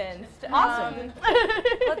 I'm convinced. Awesome.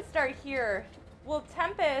 Let's start here. Will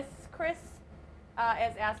Tempest, Chris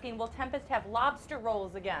is asking, will Tempest have lobster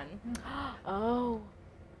rolls again? Oh,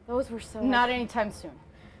 those were so Not anytime soon.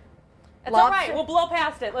 It's all right. We'll blow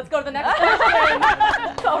past it. Let's go to the next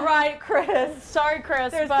question. It's all right, Chris. Sorry,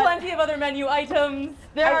 Chris. There's but plenty of other menu items.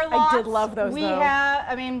 There are lots. I did love those, We though. have,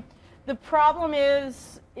 I mean, the problem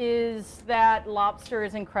is that lobster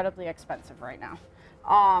is incredibly expensive right now.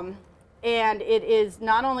 And it is,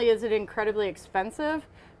 not only is it incredibly expensive,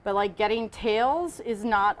 but like getting tails is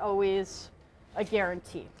not always a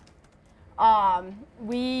guarantee.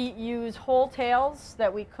 We use whole tails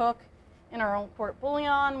that we cook in our own pork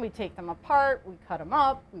bouillon. We take them apart, we cut them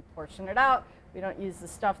up, we portion it out. We don't use the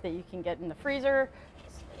stuff that you can get in the freezer.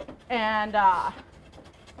 And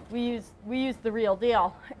we use the real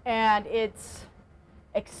deal, and it's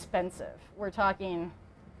expensive. We're talking,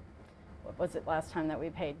 what was it last time that we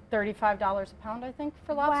paid? $35 a pound, I think,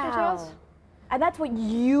 for lobster tails. And that's what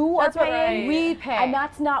you are paying? We pay. And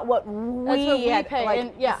that's not what we pay. Like,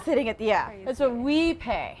 and, yeah. sitting at the, That's what we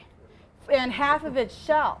pay. And half of it's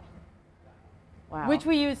shell. Wow. Which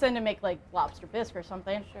we use then to make like lobster bisque or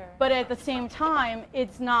something. Sure. But at the same time,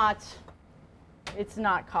 it's not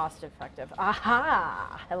cost effective.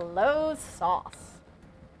 Aha! Hello, sauce.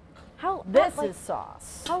 This is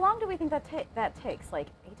sauce. How long do we think that takes? Like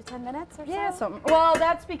 8 to 10 minutes or so? Yeah, something. Well,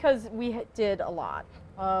 that's because we did a lot.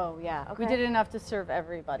 Oh, yeah. Okay. We did enough to serve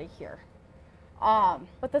everybody here.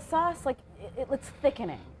 But the sauce, like, it's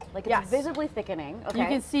thickening. Like, it's visibly thickening. Okay. You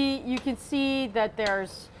can see that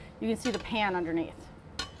you can see the pan underneath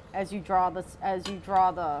as you draw the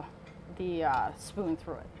spoon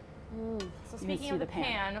through it. So speaking of the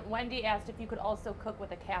pan, Wendy asked if you could also cook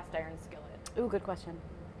with a cast iron skillet. Ooh, good question.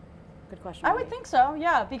 Good question. I would think so,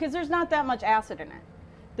 yeah, because there's not that much acid in it.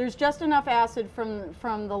 There's just enough acid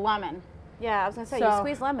from the lemon. Yeah, I was gonna say you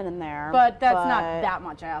squeeze lemon in there, but that's not that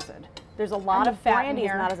much acid. There's a lot of fat in here.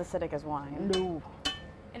 Brandy is not as acidic as wine. No.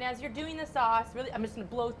 And as you're doing the sauce, really, I'm just gonna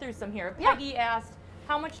blow through some here. Peggy asked,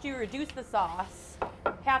 how much do you reduce the sauce?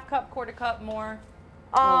 Half cup, quarter cup, more?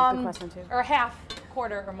 Good question too. Or half,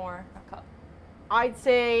 quarter, or more a cup? I'd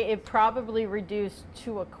say it probably reduced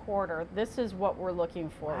to a quarter. This is what we're looking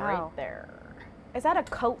for right there. Is that a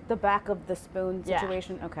coat the back of the spoon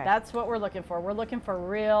situation? Yeah. Okay. That's what we're looking for. We're looking for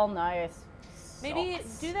real nice Maybe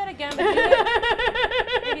sauce. do that again, but do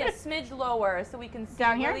it maybe a smidge lower so we can see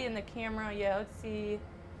down here really in the camera. Yeah, let's see.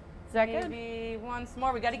 Is that good? Maybe once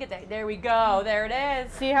more. We got to get that. There we go. There it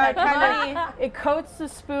is. See how it kind of it coats the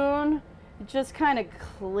spoon. It just kind of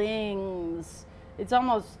clings. It's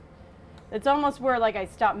almost where like I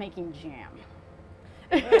stopped making jam.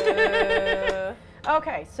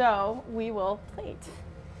 Okay, so we will plate.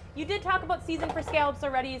 You did talk about season for scallops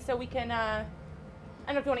already, so we can. I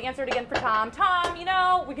don't know if you want to answer it again for Tom. Tom, you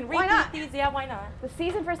know, we can repeat these. Yeah, why not? The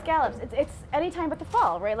season for scallops. It's any time but the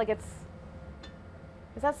fall, right? Like it's.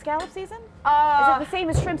 Is that scallop season? Is it the same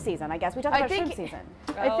as shrimp season? I guess we talked about shrimp season.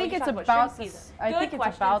 I think it's about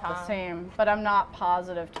the same, but I'm not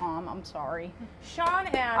positive, Tom. I'm sorry. Sean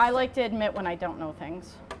asked. I like to admit when I don't know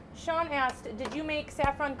things. Sean asked, did you make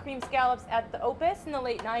saffron cream scallops at the Opus in the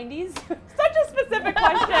late 90s? Such a specific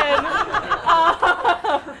question.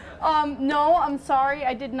 No, I'm sorry,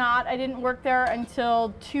 I did not. I didn't work there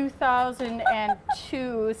until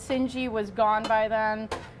 2002. Sinji was gone by then,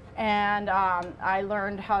 and I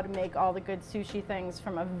learned how to make all the good sushi things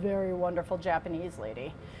from a very wonderful Japanese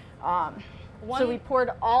lady. So we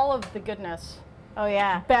poured all of the goodness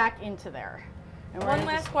back into there. And one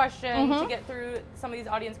last question to get through some of these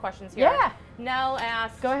audience questions here. Yeah. Nell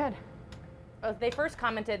asked. Go ahead. They first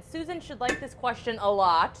commented, Susan should like this question a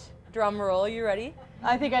lot. Drum roll, you ready?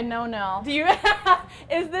 I think I know Nell. Do you?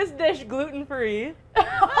 Is this dish gluten-free?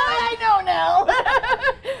 I know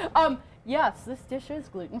Nell. Yes, this dish is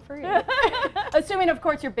gluten-free. Assuming, of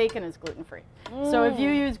course, your bacon is gluten-free. So if you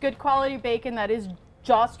use good quality bacon that is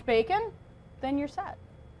just bacon, then you're set.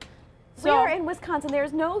 We are in Wisconsin.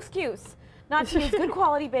 There's no excuse not to use good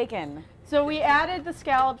quality bacon. So we added the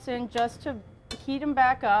scallops in just to heat them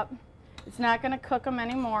back up. It's not going to cook them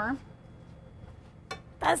anymore.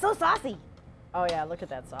 That's so saucy. Oh yeah, look at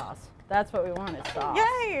that sauce. That's what we want is sauce.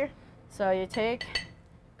 Yay! So you take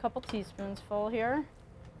a couple teaspoons full here.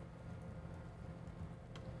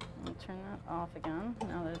 And turn that off again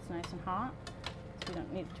now that it's nice and hot. So we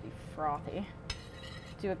don't need it to be frothy.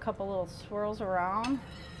 Do a couple little swirls around.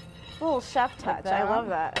 A little chef touch. Like I love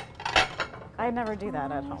that. I never do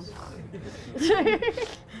that at home.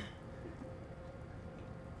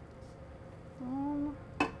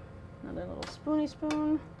 Another little spoony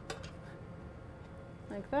spoon,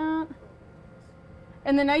 like that.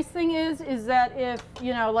 And the nice thing is that if,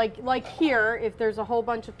 you know, like here, if there's a whole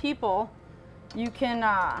bunch of people, you can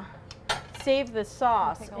save the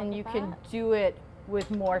sauce and you can do it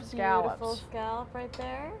with more scallops. Beautiful scallop right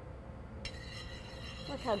there.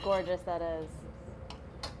 Look how gorgeous that is.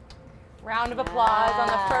 Round of applause on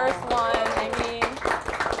the first one. I mean.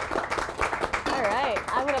 All right,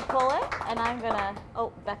 I'm gonna pull it, and I'm gonna.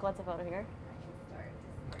 Oh, Beck wants a photo here.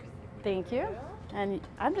 Thank you. And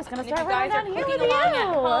I'm just gonna And if start you guys right are down here cooking with along you.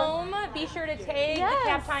 at home, be sure to tag the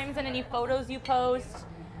Cap Times and any photos you post.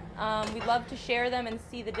 We'd love to share them and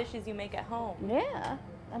see the dishes you make at home. Yeah,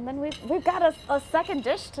 and then we've got a second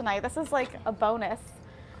dish tonight. This is like a bonus.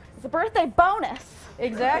 It's a birthday bonus.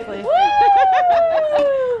 Exactly.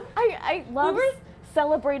 I love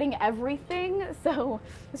celebrating everything, so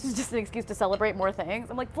this is just an excuse to celebrate more things.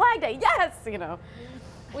 I'm like, Flag Day, yes, you know.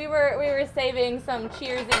 We were saving some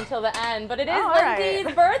cheers until the end, but it is all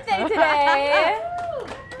Lindsay's birthday today.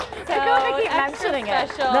 So I keep mentioning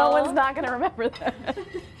it. No one's not going to remember that.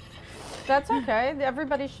 That's okay.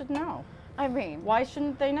 Everybody should know. I mean, why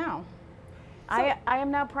shouldn't they know? I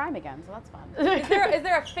am now Prime again, so that's fun. Is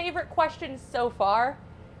there a favorite question so far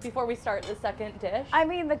before we start the second dish? I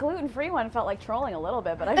mean, the gluten-free one felt like trolling a little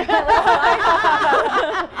bit, but I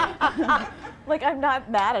like I'm not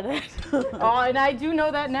mad at it. Oh, and I do know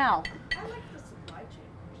that now. I like the supply chain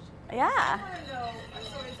question. Yeah. I want to know,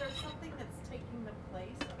 so is there something that's taking the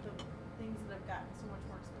place of the things that have gotten so much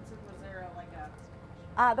more expensive? Was there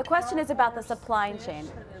the question is about the supply chain.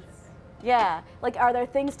 Yeah, like are there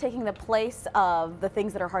things taking the place of the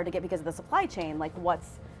things that are hard to get because of the supply chain? Like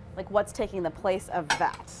what's taking the place of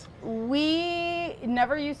that? We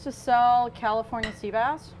never used to sell California sea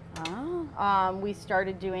bass. Oh. We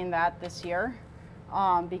started doing that this year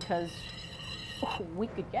because we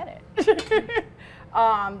could get it.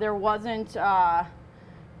 There wasn't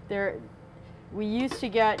we used to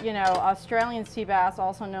get, you know, Australian sea bass,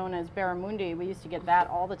 also known as barramundi. We used to get that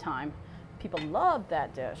all the time. People loved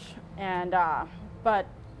that dish, and but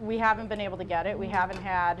we haven't been able to get it. We haven't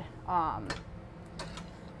had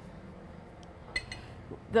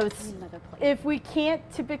those. If we can't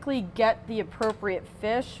typically get the appropriate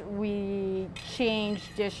fish, we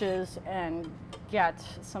change dishes and get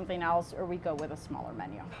something else, or we go with a smaller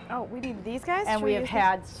menu. Oh, we need these guys? And we have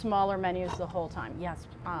had smaller menus the whole time. Yes.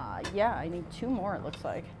 Yeah, I need 2 more, it looks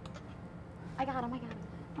like. I got them.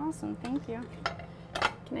 Awesome, thank you.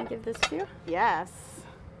 Can I give this to you? Yes.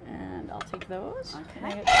 And I'll take those. Okay. Can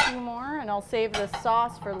I get 2 more? And I'll save the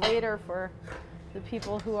sauce for later for the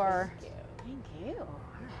people who are Thank you.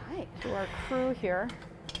 All right. who are crew here.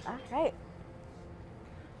 All right.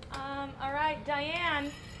 All right,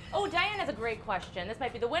 Diane. Oh, Diane has a great question. This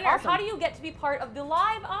might be the winner. Awesome. How do you get to be part of the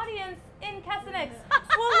live audience in Kessenix?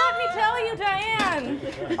 Well, let me tell you, Diane.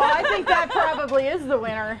 Oh, I think that probably is the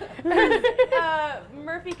winner.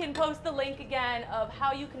 Murphy can post the link again of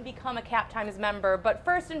how you can become a Cap Times member. But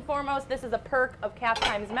first and foremost, this is a perk of Cap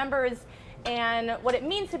Times members. And what it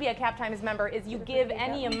means to be a Cap Times member is you give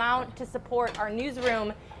any amount to support our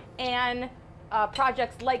newsroom and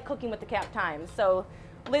projects like Cooking with the Cap Times. So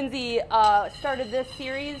Lindsay started this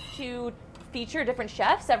series to feature different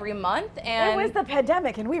chefs every month, and it was the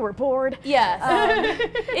pandemic, and we were bored. Yes,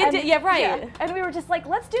 yeah, right. Yeah. And we were just like,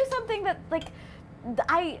 let's do something that like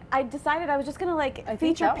I decided I was just gonna like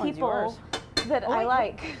feature people that I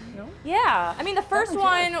like. No? Yeah, I mean the first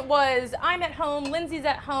one was I'm at home, Lindsay's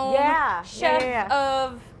at home. Yeah, Chef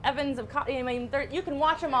of Evans of Cadre. I mean, you can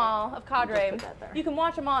watch them all of Cadre. You can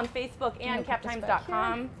watch them all on Facebook and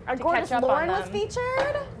captimes.com. Our to gorgeous catch up Lauren on was them.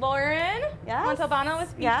 featured. Lauren Montalbano was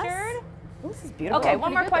featured. Yes. Ooh, this is beautiful. Okay,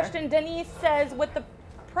 one more question. Denise says, with the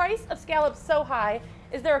price of scallops so high,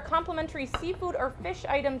 is there a complimentary seafood or fish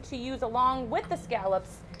item to use along with the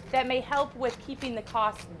scallops that may help with keeping the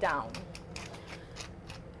cost down?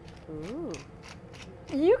 Ooh.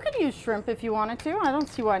 You could use shrimp if you wanted to. I don't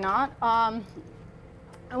see why not.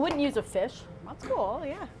 I wouldn't use a fish. That's cool.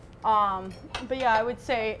 Yeah. But yeah, I would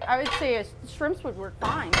say shrimps would work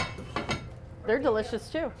fine. They're delicious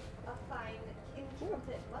too. a fine king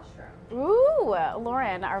trumpet mushroom? Ooh,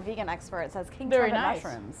 Lauren, our vegan expert, says king Very trumpet nice.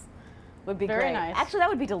 mushrooms would be Very great. nice. Actually, that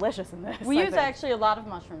would be delicious in this. We I use think. actually a lot of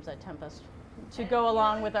mushrooms at Tempest to go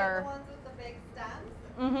along with The our. ones with the big stems,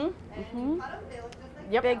 Mm-hmm. and you cut them, they look just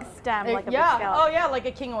like Yep. big scallops. stem, like a yeah. big scallop. Oh yeah, like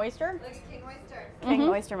a king oyster. Like a king oyster. King Mhm.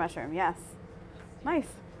 oyster mushroom, yes. Nice.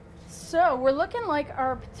 So we're looking like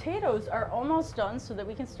our potatoes are almost done, so that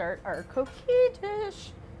we can start our coquille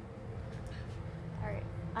dish. All right,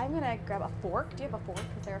 I'm gonna grab a fork. Do you have a fork?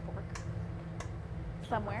 Is there a fork?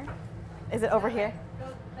 Somewhere? Is it over here? Go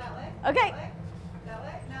that way. Okay. That way. That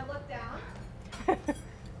way. Now look down.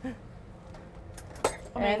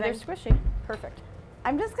 And they're Amazing. squishy. Perfect.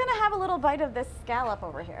 I'm just gonna have a little bite of this scallop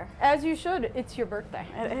over here. As you should. It's your birthday.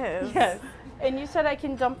 It is. Yes. And you said I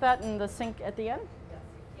can dump that in the sink at the end? Yes,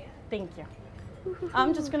 you can. Thank you.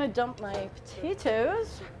 I'm just gonna dump my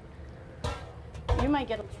potatoes. You might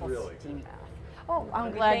get a little Really steam bath. Oh,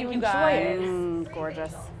 I'm glad Thank you you enjoy guys.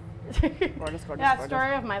 Gorgeous. it. Gorgeous, gorgeous, Yeah, gorgeous.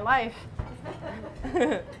 story of my life.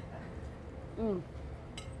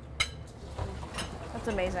 That's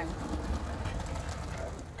amazing.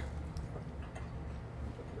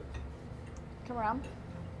 Come around.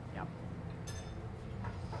 Yeah.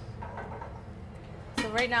 So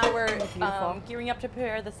right now we're beautiful. gearing up to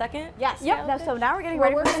prepare the second. Yes. Yep. Yep. No, so now we're getting We're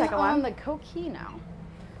ready for the working second on one. the coquille now.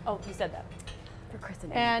 Oh, you said that. For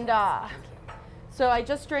Kristen. And so I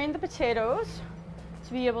just drained the potatoes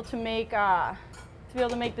to be able to make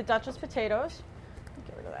the Duchess potatoes.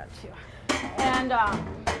 Get rid of that too. And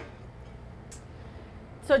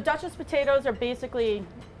so Duchess potatoes are basically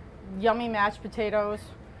yummy mashed potatoes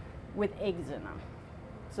with eggs in them,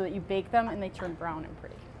 so that you bake them and they turn brown and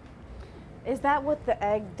pretty. Is that what the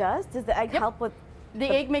egg does? Does the egg help with? The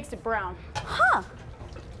egg makes it brown. Huh.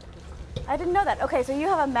 I didn't know that. Okay, so you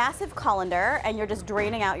have a massive colander and you're just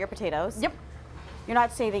draining out your potatoes. Yep. You're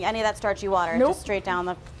not saving any of that starchy water. Nope. Just straight down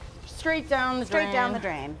the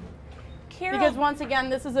drain. Carol, Because once again,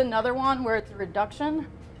 this is another one where it's a reduction,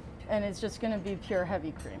 and it's just going to be pure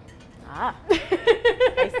heavy cream. Ah.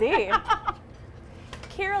 I see.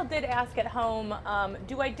 Carol did ask at home,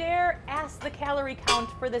 do I dare ask the calorie count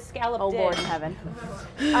for the scallop Oh dish? Lord in heaven.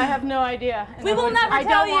 I have no idea. and We I will would- never I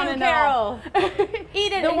tell don't you, wanna know. Carol.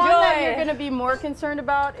 Eat it, The enjoy. one that you're going to be more concerned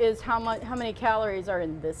about is how many calories are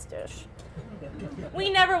in this dish. We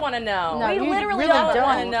never want to know. No, we you literally really don't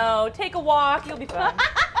want to don't. know. Take a walk, you'll be fine.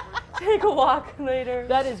 Take a walk later.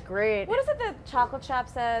 That is great. What is it that Chocolate Shop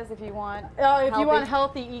says if you want If you want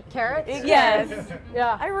healthy, eat carrots. Yes.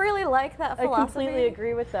 Yeah. I really like that I philosophy. completely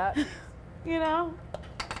agree with that. You know?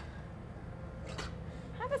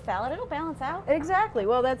 Have a salad, it'll balance out. Exactly.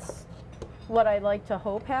 Well, that's what I like to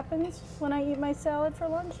hope happens when I eat my salad for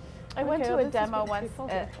lunch. I went Okay, to well, a this is demo what once people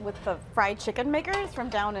do. with the fried chicken makers from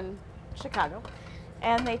down in Chicago.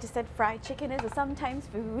 And they just said fried chicken is a sometimes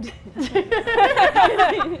food.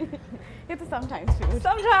 It's a sometimes food.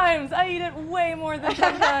 Sometimes I eat it way more than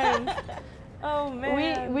sometimes. Oh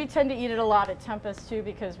man. We tend to eat it a lot at Tempest too,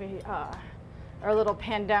 because our little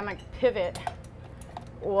pandemic pivot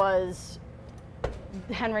was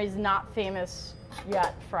Henry's not famous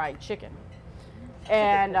yet fried chicken,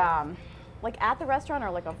 and Like at the restaurant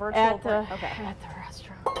or like a virtual? at the okay.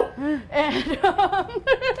 restaurant, and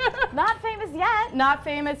Not famous yet. not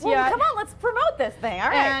famous Well, yet. come on, let's promote this thing. All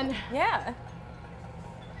right. Yeah.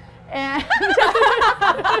 And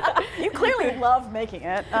You clearly love making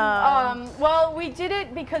it. well, we did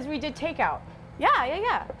it because we did takeout.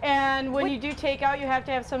 Yeah. And when you do takeout, you have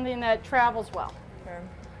to have something that travels well.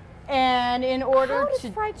 And in order How does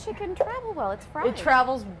to fried chicken travel well? It's fried. it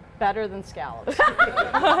travels better than scallops.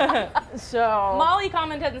 So Molly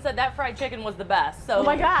commented and said that fried chicken was the best. So Oh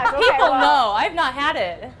my gosh. Okay, people well, know. I've not had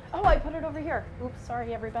it. oh, I put it over here. Oops,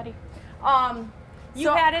 sorry everybody. You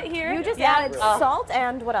So had it here? You just Yeah. added salt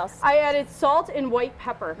and what else? I added salt and white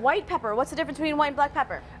pepper. White pepper. What's the difference between white and black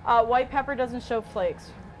pepper? White pepper doesn't show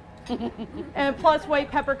flakes. And plus white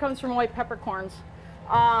pepper comes from white peppercorns.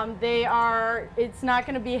 It's not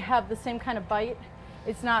going to have the same kind of bite.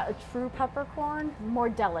 It's not a true peppercorn. More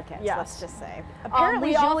delicate, Yes. let's just say. Apparently,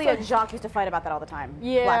 we Julie also- and Jacques used to fight about that all the time.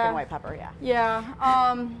 Yeah. Black and white pepper, yeah. Yeah.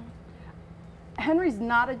 Henry's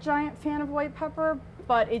not a giant fan of white pepper,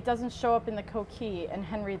 but it doesn't show up in the coquille, and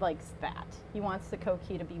Henry likes that. He wants the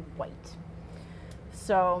coquille to be white.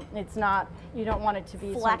 So it's not, you don't want it to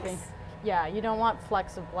be Flecks. something. Yeah, you don't want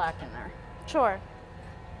flecks of black in there. Sure.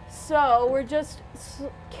 So we're just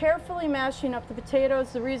carefully mashing up the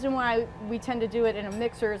potatoes. The reason why we tend to do it in a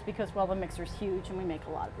mixer is because, well, the mixer's huge and we make a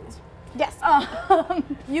lot of these. Yes.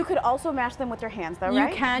 You could also mash them with your hands, though, You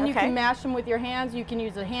right? can. You Okay. can mash them with your hands. You can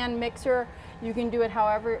use a hand mixer. You can do it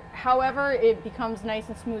however it becomes nice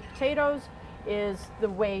and smooth potatoes is the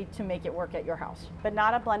way to make it work at your house. But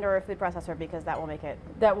not a blender or a food processor because that will make it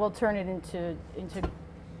That will turn it into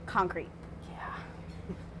concrete.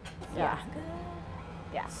 yeah.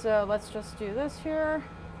 Yeah. So let's just do this here.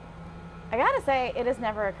 I gotta say, it has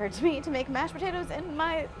never occurred to me to make mashed potatoes in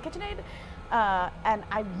my KitchenAid, and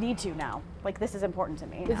I need to now. Like, this is important to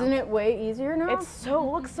me. now. Isn't it way easier now?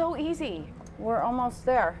 Looks so easy. We're almost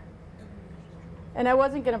there. And I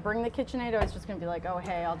wasn't going to bring the KitchenAid. I was just going to be like, oh,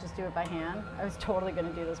 hey, I'll just do it by hand. I was totally going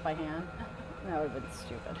to do this by hand. That would have been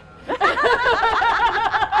stupid.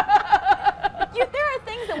 There are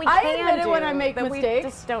things that we I can admit it do when I make that mistakes. we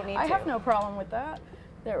just don't need I to. have no problem with that.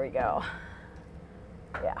 There we go.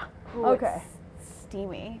 Yeah. Ooh, Okay. it's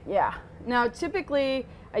steamy. Yeah. Now, typically,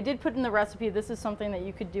 I did put in the recipe, this is something that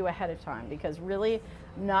you could do ahead of time, because really,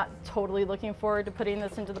 I'm not totally looking forward to putting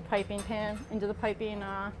this into the piping pan, into the piping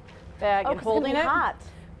bag and 'cause holding it's it. gonna be hot.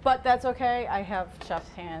 But that's okay. I have chef's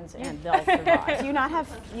hands, and they'll survive. Do you not have?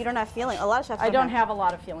 You don't have feeling. A lot of chefs. I don't have a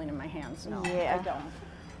lot of feeling in my hands. No, Yeah. I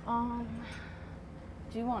don't.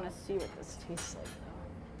 Do you want to see what this tastes like,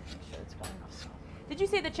 though? Make sure it's got enough salt. Did you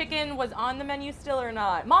say the chicken was on the menu still or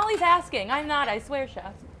not? Molly's asking. I'm not, I swear,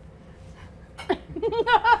 chef. Do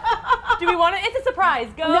we want to? It's a surprise.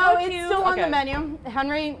 Go No, to. it's still on the Okay. menu.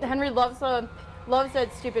 Henry loves that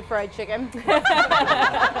stupid fried chicken.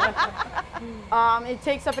 It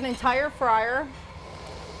takes up an entire fryer,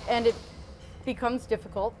 and it becomes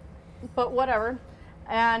difficult, but whatever.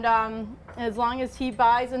 And as long as he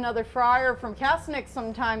buys another fryer from Kasnick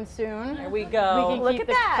sometime soon, There we go. we can Look keep at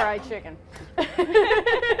the that. fried chicken.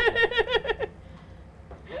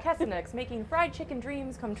 Kesnick's making fried chicken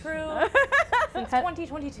dreams come true since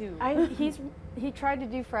 2022. He tried to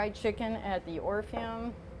do fried chicken at the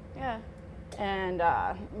Orpheum, Yeah. and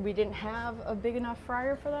we didn't have a big enough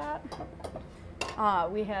fryer for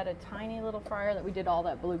that. We had a tiny little fryer that we did all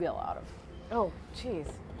that bluegill out of. Oh, jeez.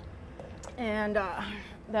 And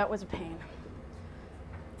that was a pain.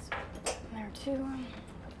 So, there too.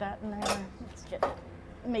 Put that in there. Let's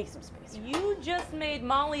make some space. You just made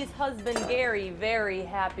Molly's husband Gary very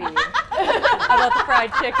happy about the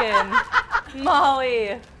fried chicken.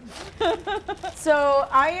 Molly. So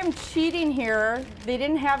I am cheating here. They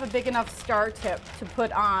didn't have a big enough star tip to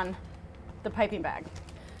put on the piping bag.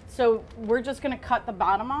 So we're just gonna cut the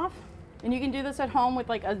bottom off. And you can do this at home with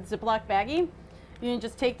like a Ziploc baggie. You can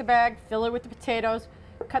just take the bag, fill it with the potatoes,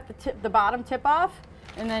 cut the bottom tip off,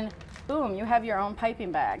 and then boom, you have your own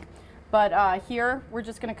piping bag. But here, we're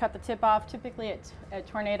just gonna cut the tip off. Typically at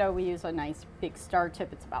Tornado, we use a nice big star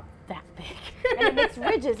tip. It's about that big. And it makes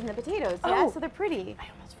ridges in the potatoes, yeah, Oh. so they're pretty. I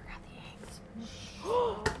almost forgot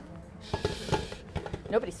the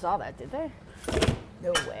eggs. Nobody saw that, did they?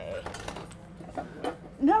 No way.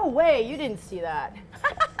 No way, you didn't see that.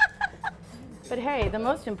 But hey, the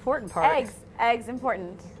most important part. Eggs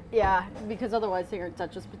important. Yeah, because otherwise they're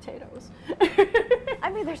just potatoes.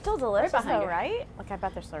 I mean, they're still delicious behind though, you. right? Like, I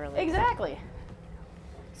bet they're still really Exactly.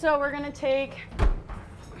 So we're gonna take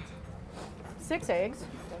 6 eggs.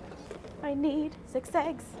 I need 6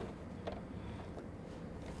 eggs.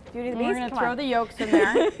 Beauty of And the we're Beast, gonna come throw on. the yolks in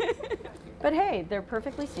there. But hey, they're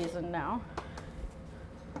perfectly seasoned now.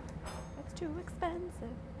 That's too expensive.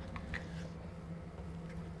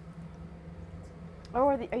 Oh,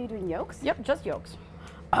 are you doing yolks? Yep, just yolks.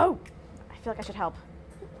 Oh, I feel like I should help.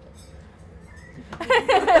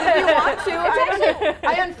 If you want to,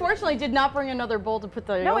 I unfortunately did not bring another bowl to put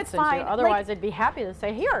the No, yolks it's into. fine. Otherwise, Like- I'd be happy to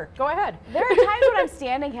say, here, go ahead. There are times when I'm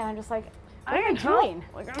standing here and I'm just like, What am I doing?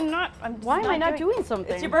 Like, I'm just Why am I not doing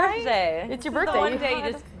something? It's your birthday. It's your This is birthday. The one day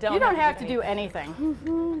you just don't. You don't have to do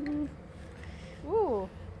anything. Ooh.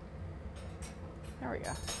 There we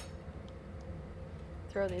go.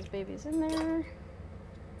 Throw these babies in there.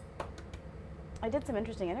 I did some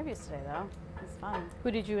interesting interviews today, though. It was fun. Who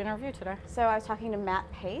did you interview today? So I was talking to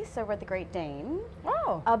Matt Pace over at the Great Dane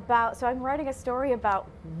Oh. about, so I'm writing a story about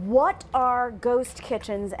what are ghost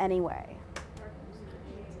kitchens anyway?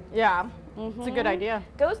 Yeah. It's a good idea.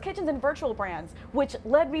 Ghost kitchens and virtual brands, which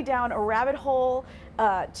led me down a rabbit hole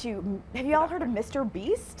to, have you all heard of Mr.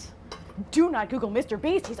 Beast? Do not Google Mr.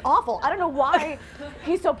 Beast, he's awful. I don't know why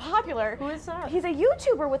he's so popular. Who is that? He's a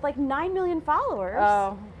YouTuber with like 9 million followers.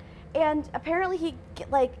 Oh. And apparently he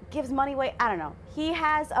gives money away. I don't know. He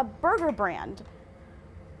has a burger brand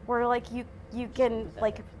where like you can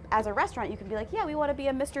like as a restaurant you can be like, yeah, we want to be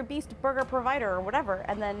a Mr. Beast burger provider or whatever,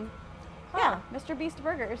 and then yeah, Mr. Beast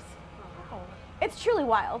burgers. It's truly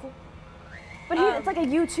wild. But it's like a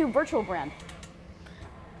YouTube virtual brand.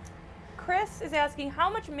 Chris is asking, how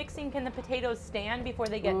much mixing can the potatoes stand before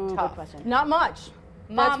they get Good tough? question. Not much.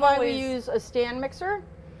 Mom That's why always- we use a stand mixer.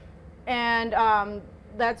 And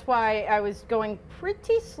that's why I was going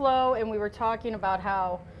pretty slow, and we were talking about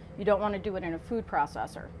how you don't want to do it in a food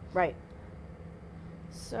processor. Right.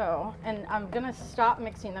 So, and I'm gonna stop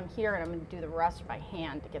mixing them here, and I'm gonna do the rest by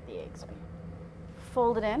hand to get the eggs in.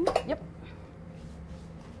 Fold it in. Yep.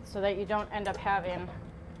 So that you don't end up having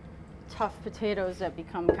tough potatoes that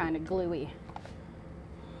become kind of gluey.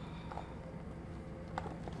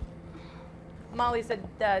 Molly said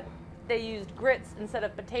that they used grits instead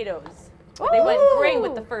of potatoes. They went great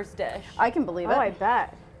with the first dish. I can believe it. Oh, I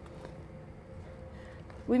bet.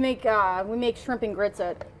 We make shrimp and grits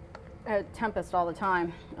at Tempest all the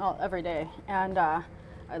time, every day, and I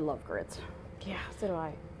love grits. Yeah, so do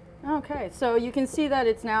I. Okay, so you can see that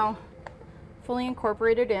it's now fully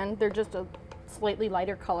incorporated in. They're just a slightly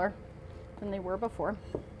lighter color than they were before.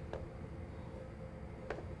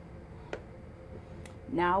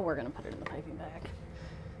 Now we're gonna put it in the piping bag.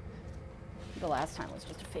 The last time was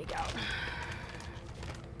just a fake out.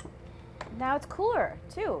 Now it's cooler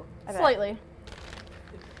too. I bet. Slightly.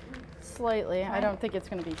 Slightly. I don't think it's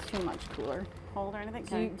gonna be too much cooler. Cold or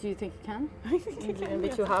anything? Do you think you can? Is it gonna be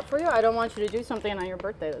too hot for you? I don't want you to do something on your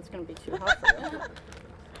birthday that's gonna be too hot for you.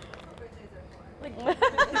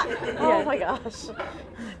 Oh my gosh.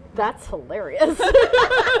 That's hilarious.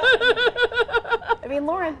 I mean,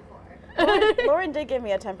 Lauren did give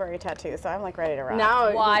me a temporary tattoo, so I'm like ready to rock.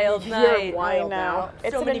 Now Wild you're night. wild I know. now.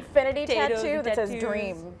 It's So an many infinity potatoes tattoo and that says tattoos.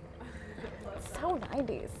 dream. It's so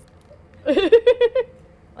 90s.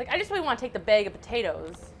 Like, I just really want to take the bag of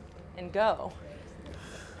potatoes and go.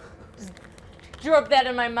 Just drop that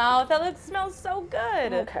in my mouth. That smells so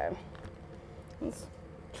good. Okay. Let's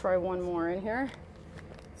try one more in here.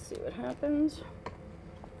 Let's see what happens.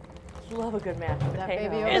 Love a good mashed potato. That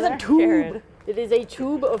baby over It is there? a tube. It is a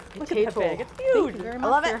tube of Look at potato. that bag. It's huge. Thank you very I much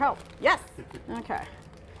love for it. your help. Yes. Okay.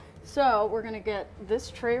 So we're gonna get this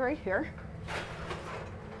tray right here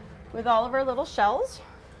with all of our little shells.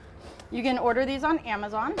 You can order these on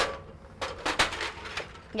Amazon.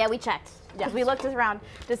 Yeah, we checked. Because we looked around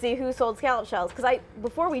to see who sold scallop shells. Because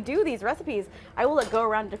before we do these recipes, I will go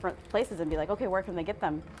around different places and be like, okay, where can they get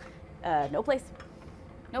them? No place.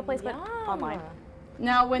 No place but online.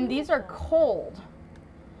 Now, when these are cold,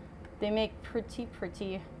 they make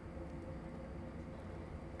pretty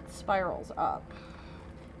spirals up.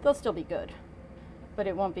 They'll still be good, but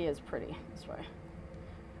it won't be as pretty this way.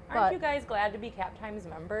 Aren't you guys glad to be Cap Times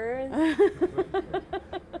members?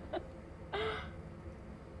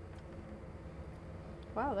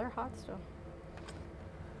 Wow, they're hot still.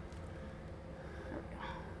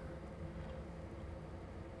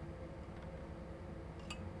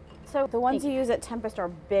 So the ones you use at Tempest are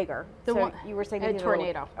bigger. The so one you were saying at these are little-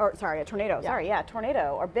 Tornado. or sorry, a Tornado. Yeah. Sorry, yeah,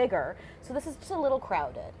 Tornado are bigger. So this is just a little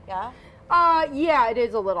crowded. Yeah. Yeah, it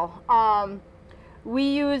is a little. We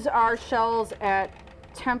use our shells at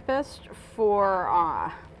Tempest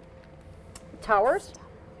for towers.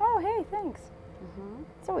 Oh, hey, thanks.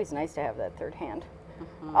 It's always nice to have that third hand.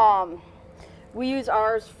 We use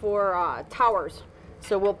ours for towers.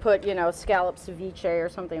 So we'll put, you know, scallops ceviche or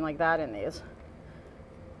something like that in these.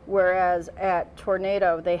 Whereas at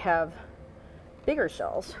Tornado, they have bigger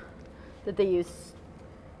shells that they use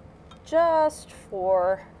just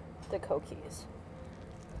for the coquilles.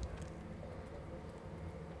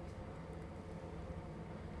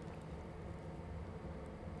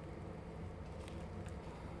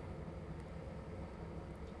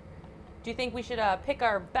 Do you think we should pick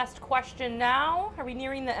our best question now? Are we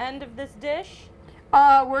nearing the end of this dish?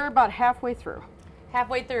 We're about halfway through.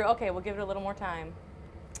 Halfway through. Okay, we'll give it a little more time.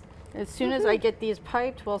 As soon as I get these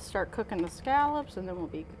piped, we'll start cooking the scallops, and then we'll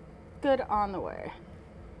be good on the way.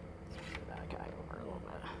 Let's move that guy over a little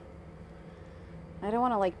bit. I don't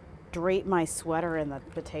want to like drape my sweater in the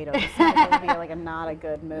potatoes. That would be like not a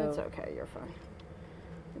good move. It's okay, you're fine.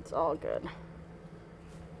 It's all good.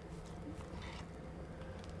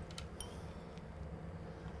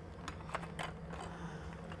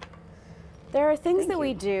 There are things that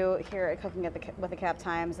we do here at Cooking with the Cap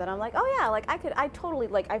Times that I'm like, oh yeah, like I totally,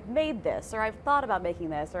 like I've made this, or I've thought about making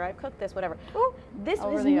this, or I've cooked this, whatever. Ooh, this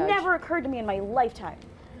Over has the edge. never occurred to me in my lifetime.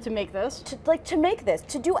 To make this? To make this,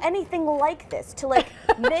 to do anything like this, to like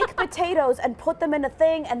make potatoes and put them in a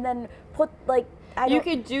thing and then put like, You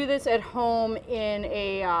could do this at home in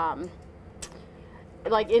a,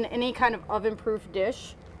 like in any kind of oven-proof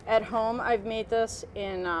dish. At home, I've made this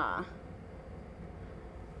in,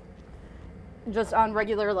 just on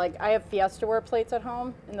regular, like I have Fiestaware plates at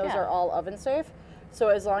home, and those are all oven safe. So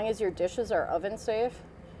as long as your dishes are oven safe,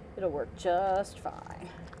 it'll work just fine.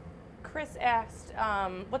 Chris asked,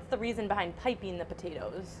 what's the reason behind piping the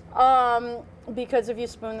potatoes? Because if you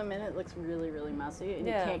spoon them in, it looks really, really messy, and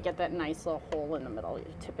Yeah. you can't get that nice little hole in the middle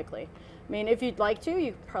typically. I mean, if you'd like to,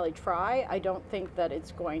 you could probably try. I don't think that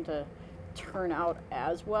it's going to turn out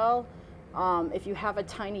as well. If you have a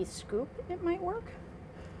tiny scoop, it might work.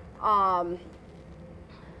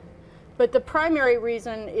 But the primary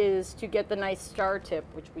reason is to get the nice star tip,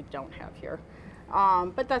 which we don't have here.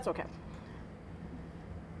 But that's okay.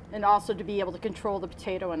 And also to be able to control the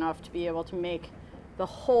potato enough to be able to make the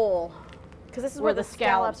hole because this is where the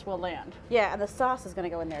scallops will land. Yeah, and the sauce is going to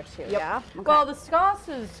go in there too. Yep. Yeah. Okay. Well, the sauce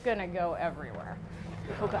is going to go everywhere.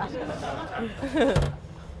 Oh God.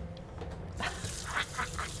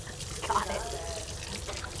 Got it.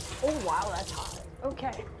 Oh wow, that's hot.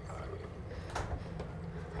 Okay.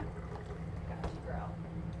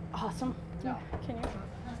 Awesome. No.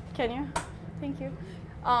 Can you? Thank you.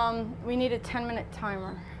 We need a 10-minute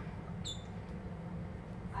timer.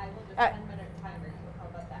 I will do 10-minute timer. How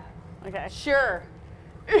about that? Okay. Sure.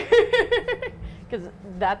 Because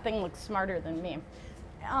that thing looks smarter than me.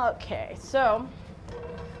 Okay, so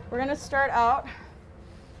we're gonna start out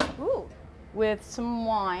with some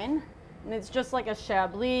wine, and it's just like a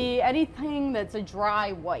Chablis, anything that's a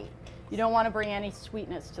dry white. You don't want to bring any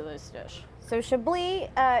sweetness to this dish. So Chablis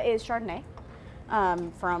is Chardonnay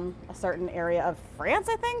from a certain area of France,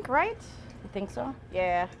 I think, right? You think so?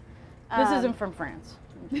 Yeah. This isn't from France.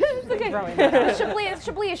 Okay. Chablis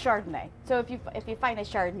is Chardonnay. So if you find a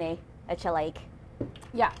Chardonnay that you like,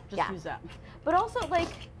 Yeah, just use that. but also like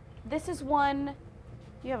this is one.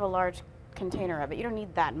 You have a large container of it. You don't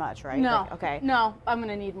need that much, right? No. Like, okay. No, I'm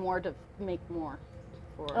gonna need more to make more.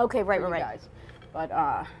 Okay, right, for you right. guys.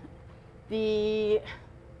 But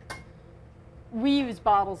we use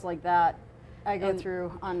bottles like that. I go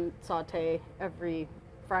through on saute every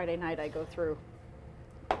Friday night. I go through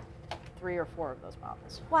 3 or 4 of those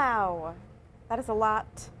bottles. Wow, that is a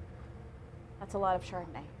lot. That's a lot of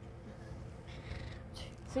Chardonnay.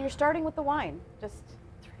 So you're starting with the wine. Just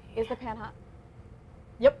is the pan hot?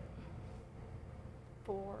 Yep.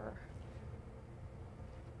 4,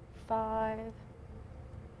 5,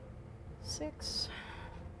 6,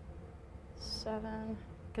 7.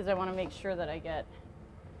 Because I want to make sure that I get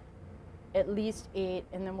at least 8,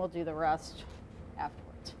 and then we'll do the rest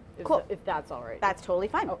afterwards. Cool. If that's all right. That's totally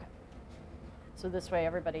fine. Okay. So this way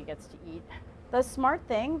everybody gets to eat. The smart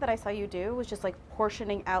thing that I saw you do was just like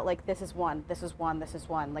portioning out, like this is one, this is one, this is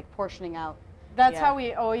one, like portioning out. That's how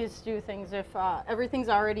we always do things. If everything's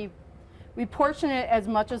already, we portion it as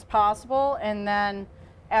much as possible, and then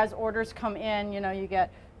as orders come in, you know, you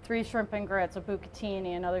get 3 shrimp and grits, a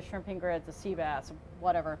bucatini, another shrimp and grits, a sea bass,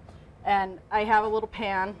 whatever. And I have a little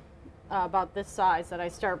pan about this size that I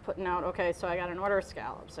start putting out, okay, so I got an order of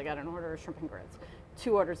scallops, I got an order of shrimp and grits,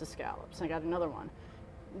 2 orders of scallops, I got another one.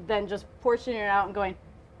 Then just portioning it out and going,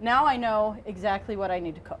 now I know exactly what I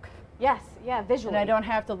need to cook. Yes, yeah, visually. And I don't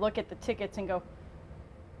have to look at the tickets and go,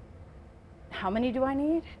 how many do I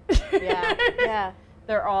need? Yeah, yeah.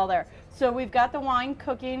 They're all there. So we've got the wine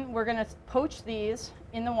cooking. We're gonna poach these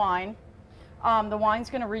in the wine. The wine's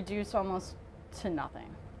gonna reduce almost to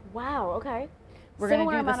nothing. Wow, okay. We're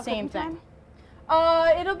Similar gonna do amount the of same cooking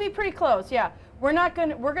thing. It'll be pretty close, yeah. We're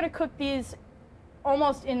gonna cook these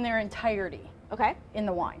almost in their entirety. Okay. In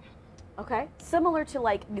the wine. Okay. Similar to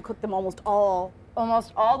like you cook them almost all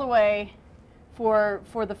the way for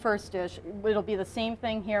the first dish. It'll be the same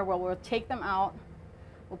thing here where we'll take them out,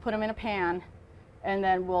 we'll put them in a pan, and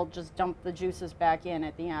then we'll just dump the juices back in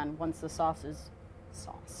at the end once the sauce is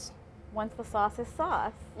sauce. Once the sauce is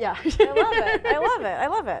sauce. Yeah. I love it. I love it. I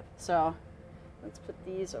love it. So let's put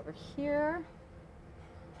these over here.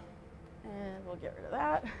 And we'll get rid of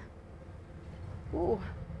that. Ooh,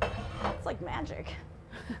 it's like magic.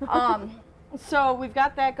 So we've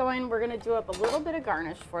got that going. We're going to do up a little bit of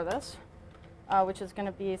garnish for this, which is going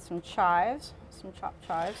to be some chives, some chopped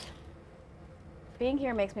chives. Being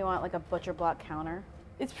here makes me want like a butcher block counter.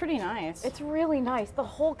 It's pretty nice. It's really nice. The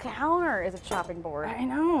whole counter is a chopping board. I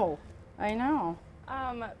know. I know.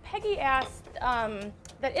 Peggy asked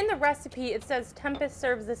that in the recipe it says Tempest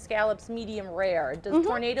serves the scallops medium rare. Does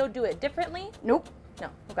Tornado do it differently? Nope. No.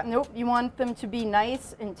 Okay. Nope. You want them to be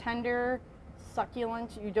nice and tender,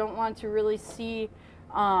 succulent. You don't want to really see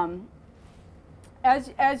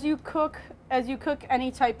as you cook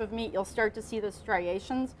any type of meat, you'll start to see the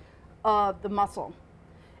striations of the muscle.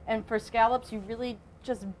 And for scallops, you really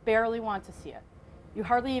just barely want to see it. You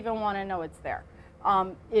hardly even want to know it's there.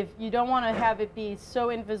 If you don't want to have it be so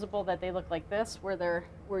invisible that they look like this, where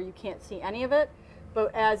you can't see any of it,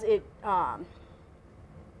 but as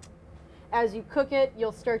you cook it,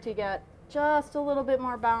 you'll start to get just a little bit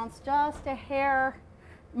more bounce, just a hair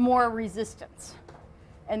more resistance.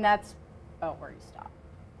 And that's about where you stop.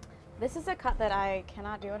 This is a cut that I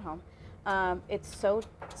cannot do at home. It's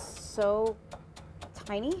so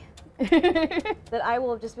tiny that I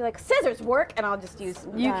will just be like, scissors work, and I'll just use.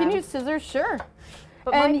 You can use scissors, sure.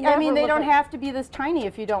 But and I mean, they don't have to be this tiny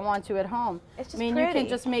if you don't want to at home. It's just I mean, pretty. you can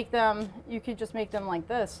just make them. You could just make them like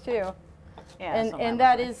this too. Yeah. And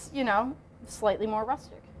that is, you know, slightly more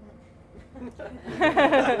rustic.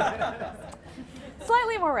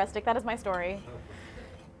 Slightly more rustic. That is my story.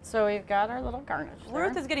 So we've got our little garnish there.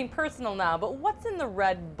 Ruth is getting personal now, but what's in the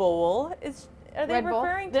red bowl? Are they Red bowl?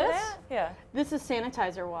 referring to This? that? Yeah. This is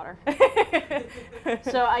sanitizer water.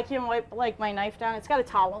 So I can wipe like my knife down. It's got a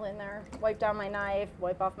towel in there. Wipe down my knife,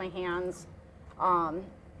 wipe off my hands.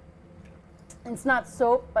 It's not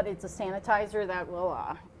soap, but it's a sanitizer that will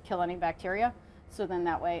kill any bacteria. So then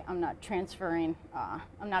that way I'm not transferring,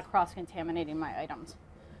 I'm not cross-contaminating my items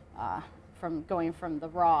from going from the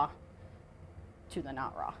raw to the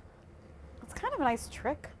not raw. It's kind of a nice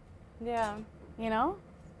trick, Yeah. you know?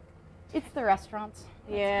 It's the restaurants.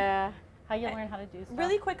 Yeah. How you learn how to do stuff.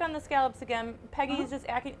 Really quick on the scallops again. Peggy is just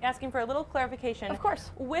asking for a little clarification. Of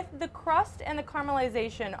course. With the crust and the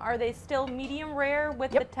caramelization, are they still medium rare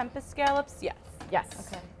with the Tempest scallops? Yes. Yes.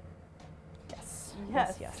 Okay.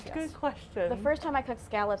 Yes. Good question. The first time I cooked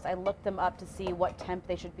scallops, I looked them up to see what temp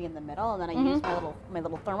they should be in the middle, and then I used my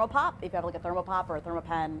little thermopop. If you have like a thermopop or a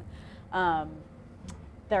thermopen,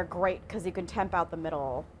 they're great because you can temp out the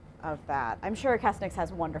middle of that. I'm sure Kesnick's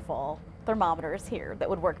has wonderful thermometers here that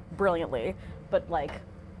would work brilliantly, but like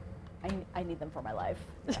I need them for my life.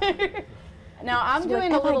 Now I'm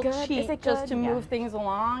doing a little cheat just to move things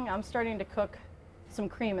along. I'm starting to cook some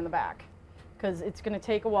cream in the back because it's going to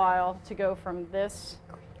take a while to go from this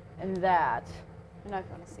and that. I don't know if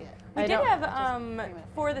you want to see it. We did have,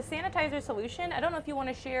 for the sanitizer solution, I don't know if you want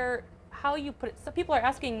to share how you put it. Some people are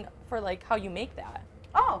asking for like how you make that.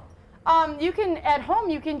 Oh, you can, at home,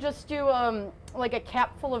 you can just do like a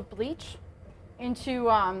cap full of bleach into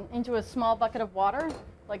a small bucket of water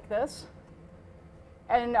like this.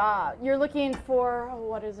 And you're looking for,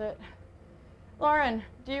 what is it? Lauren,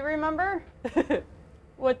 do you remember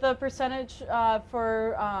what the percentage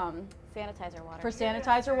for sanitizer water. For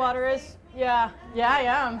sanitizer water is? Yeah, I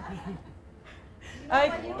am.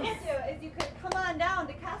 What you can do is you could come on down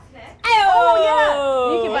to Cosmic. Oh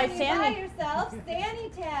yeah, you can buy You buy yourself Sandy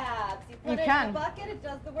tabs. You put it in the bucket, it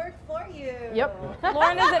does the work for you. Yep.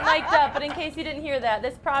 Lauren isn't mic'd up, but in case you didn't hear that,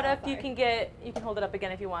 this product you can get, you can hold it up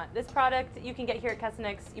again if you want. This product you can get here at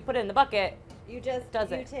Kesnick's. You put it in the bucket. You just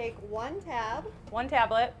take one tab. One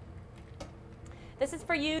tablet. This is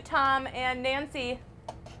for you, Tom and Nancy.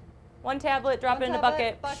 One tablet, drop it in a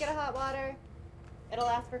bucket. Bucket of hot water. It'll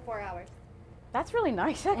last for 4 hours. That's really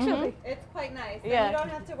nice, actually. It's quite nice. Yeah. And you don't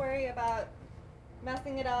have to worry about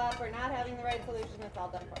messing it up or not having the right solution. It's all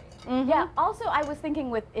done for you. Yeah. Also, I was thinking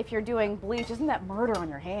with if you're doing bleach, isn't that murder on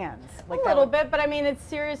your hands? Like a little bit, but I mean, it's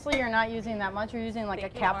seriously, you're not using that much. You're using like a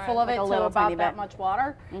capful of it, so about that much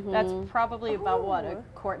water. That's probably about what, a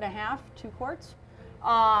quart and a half, 2 quarts.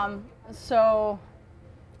 So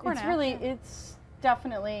it's really, it's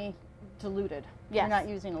definitely diluted. You're not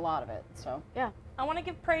using a lot of it, so. Yeah. I want to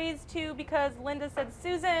give praise to, because Linda said,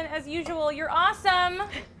 Susan, as usual, you're awesome,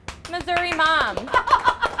 Missouri mom.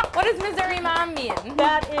 What does Missouri mom mean?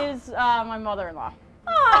 That is my mother-in-law.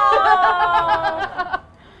 Oh.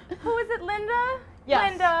 Who is it, Linda?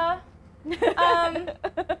 Yes.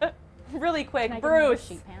 Linda. Really quick,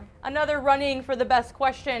 Bruce, another running for the best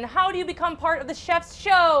question. How do you become part of the chef's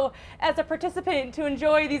show as a participant to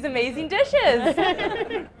enjoy these amazing dishes?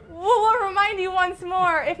 We'll remind you once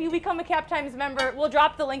more, if you become a Cap Times member, we'll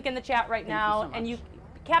drop the link in the chat right now. And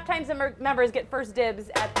Cap Times members get first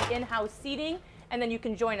dibs at the in-house seating, and then you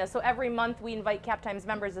can join us. So every month we invite Cap Times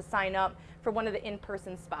members to sign up for one of the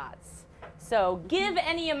in-person spots. So give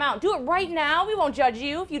any amount. Do it right now. We won't judge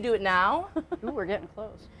you if you do it now. Ooh, we're getting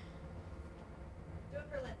close.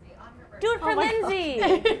 Do it for Lindsay.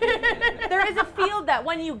 There is a field that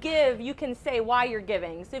when you give, you can say why you're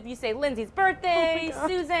giving. So if you say Lindsay's birthday,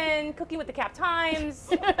 Susan, cooking with the Cap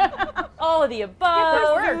Times, all of the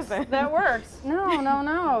above. That works.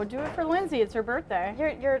 No. Do it for Lindsay. It's her birthday.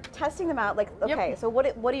 You're testing them out. Like, okay, so what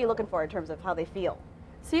are you looking for in terms of how they feel?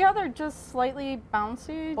 See how they're just slightly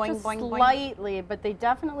bouncy? Boing, just boing, boing. slightly, but they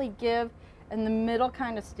definitely give, and the middle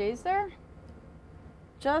kind of stays there.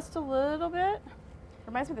 Just a little bit.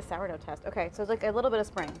 Reminds me of the sourdough test. Okay, so it's like a little bit of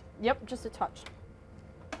spring. Yep, just a touch.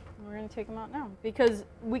 We're going to take them out now because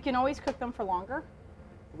we can always cook them for longer.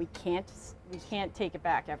 We can't take it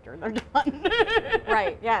back after they're done.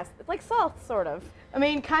 Right, yes. It's like salt, sort of. I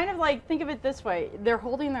mean, kind of like, think of it this way. They're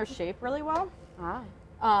holding their shape really well.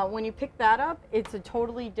 When you pick that up, it's a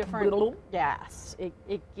totally different, yes, it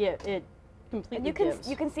completely and gives.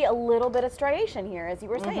 You can see a little bit of striation here, as you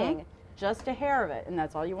were saying. Just a hair of it, and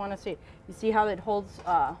that's all you want to see. You see how it holds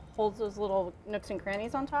those little nooks and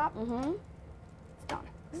crannies on top? It's done.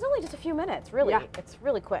 This is only just a few minutes, really. Yeah. It's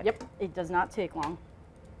really quick. Yep, it does not take long.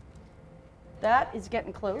 That is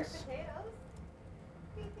getting close.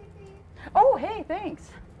 Oh, hey,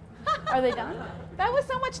 thanks. Are they done? That was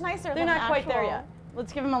so much nicer. They're not quite there yet.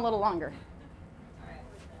 Let's give them a little longer.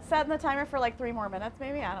 Setting the timer for like 3 more minutes,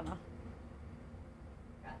 maybe? I don't know.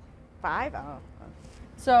 5? Oh.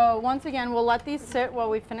 So once again, we'll let these sit while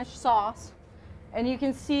we finish sauce. And you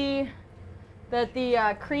can see that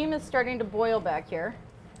the cream is starting to boil back here.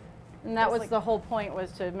 And that was the whole point,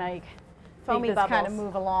 was to make foamy this bubbles kind of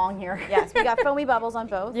move along here. Yes, we got foamy bubbles on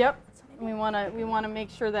both. Yep. We want to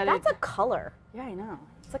make sure that that's a color. Yeah, I know.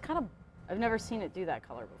 It's like kind of, I've never seen it do that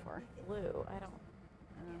color before. Blue. I don't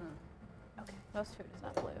know. Okay. Most food is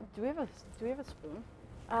not blue. Do we have a spoon?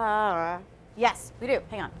 Yes, we do.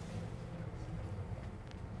 Hang on.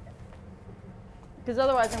 Because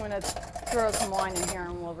otherwise I'm going to throw some wine in here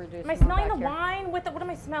and we'll reduce. Am I smelling the wine? What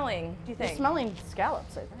am I smelling, do you think? You're smelling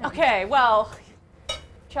scallops, I think. Okay, well,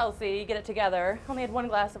 Chelsea, get it together. Only had 1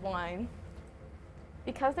 glass of wine.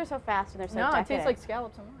 Because they're so fast and they're so decadent. decadent. It tastes like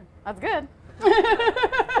scallops and wine. That's good.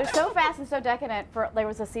 They're so fast and so decadent. There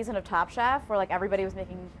was a season of Top Chef where like everybody was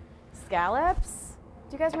making scallops.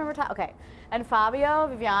 Do you guys remember Top? Okay. And Fabio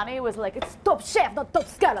Viviani was like, it's Top Chef, not Top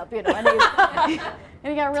Scallop, you know. And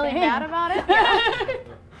he got really mad about it. Yeah.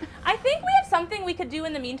 I think we have something we could do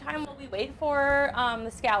in the meantime while we wait for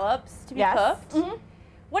the scallops to be cooked.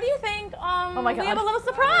 What do you think? Oh my God. We have a little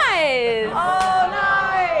surprise. Oh,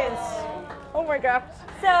 nice. Oh my gosh.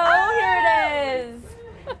 So here it is.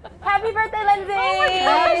 Happy birthday, Lindsay. Oh my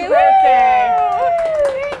gosh, birthday.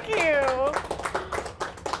 Thank you.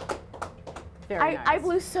 Very nice. I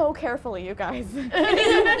blew so carefully, you guys. You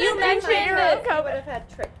mentioned it. I would have had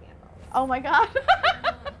trick candles. Oh my God.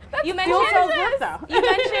 You Fuel cells mentioned work though. you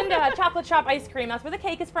mentioned chocolate shop ice cream. That's where the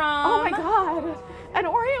cake is from. Oh my God. And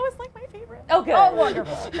Oreo is like my favorite. Oh, good. Oh,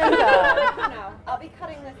 wonderful. Thank God. No, I'll be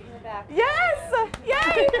cutting this in the back. Yes.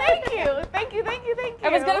 Yay. Thank you. Thank you. Thank you. Thank you. I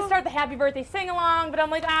was gonna start the happy birthday sing along, but I'm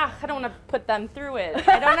like, I don't want to put them through it.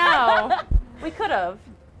 I don't know. We could have.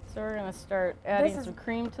 So we're gonna start adding some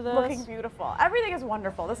cream to this. Looking beautiful. Everything is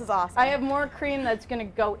wonderful. This is awesome. I have more cream that's gonna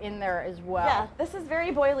go in there as well. Yeah. This is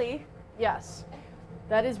very boily. Yes.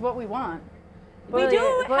 That is what we want. We do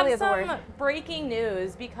boily have is a word. some breaking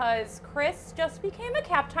news because Chris just became a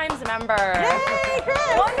Cap Times member. Yay, Chris!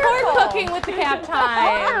 For cooking with the Cap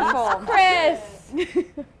Times. Wonderful. Chris,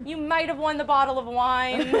 you might have won the bottle of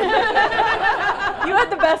wine. You had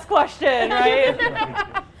the best question, right?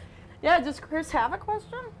 Yeah, does Chris have a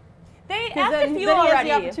question? They 'Cause asked then- a few then he has the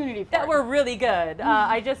already opportunity for that it. were really good.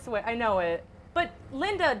 I know it. But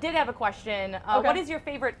Linda did have a question. What is your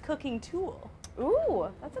favorite cooking tool? Ooh,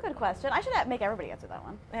 that's a good question. I should make everybody answer that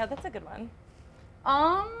one. Yeah, that's a good one.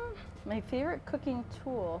 My favorite cooking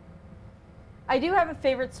tool. I do have a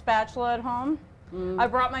favorite spatula at home. I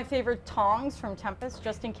brought my favorite tongs from Tempest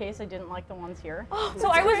just in case I didn't like the ones here. So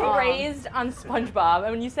I was raised on SpongeBob,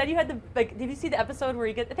 and when you said you had the did you see the episode where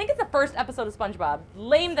you get? I think it's the first episode of SpongeBob.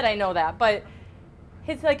 Lame that I know that, but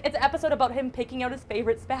it's an episode about him picking out his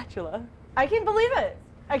favorite spatula. I can believe it.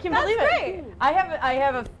 I can believe it. I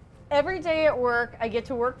have a every day at work. I get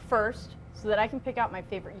to work first so that I can pick out my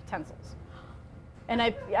favorite utensils, and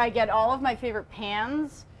I get all of my favorite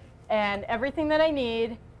pans and everything that I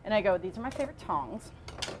need. And I go, these are my favorite tongs,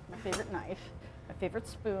 my favorite knife, my favorite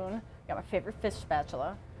spoon, got my favorite fish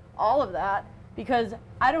spatula, all of that, because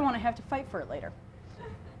I don't want to have to fight for it later.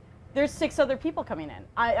 There's 6 other people coming in.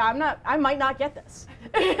 I might not get this.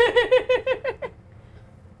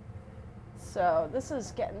 So this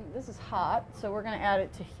is hot, so we're gonna add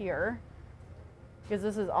it to here, because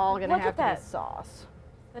this is all gonna have to be sauce.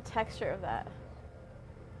 The texture of that.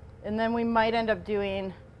 And then we might end up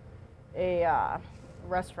doing a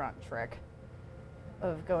restaurant trick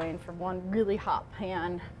of going from one really hot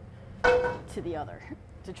pan to the other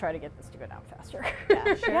to try to get this to go down faster.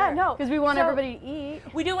 Yeah, sure. Yeah, no. Because we want everybody to eat.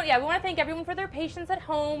 We do. Yeah, we want to thank everyone for their patience at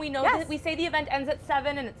home. We know that we say the event ends at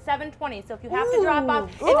 7 and it's 7:20. So if you have to drop off,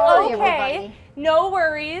 it's okay. Everybody. No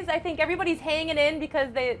worries. I think everybody's hanging in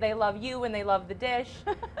because they love you and they love the dish.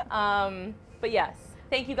 But yes,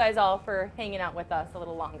 thank you guys all for hanging out with us a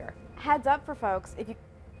little longer. Heads up for folks, if you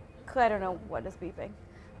I don't know what is beeping.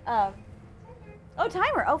 Oh,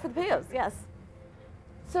 timer. Oh, for the videos. Yes.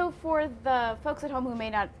 So for the folks at home who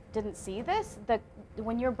didn't see this,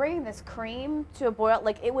 when you're bringing this cream to a boil,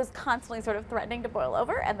 like it was constantly sort of threatening to boil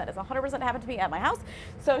over, and that has 100% happened to me at my house.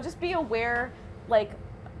 So just be aware, like,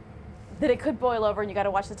 that it could boil over, and you got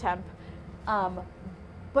to watch the temp.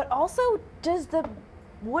 But also, does the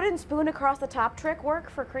wooden spoon across the top trick work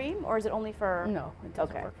for cream, or is it only for? No, it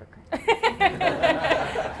doesn't work for cream.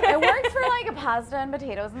 It works for like a pasta and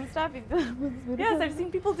potatoes and stuff. Yes, I've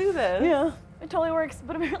seen people do this. Yeah, it totally works,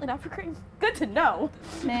 but apparently not for cream. Good to know.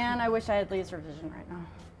 Man, I wish I had laser vision right now.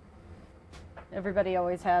 Everybody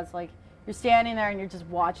always has, like, you're standing there and you're just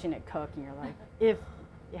watching it cook, and you're like, if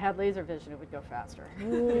you had laser vision, it would go faster.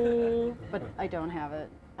 But I don't have it.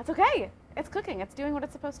 That's okay. It's cooking. It's doing what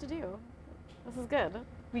it's supposed to do. This is good.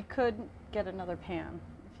 We could get another pan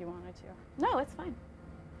if you wanted to. No, it's fine.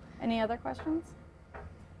 Any other questions?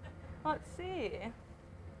 Let's see.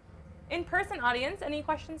 In-person audience, any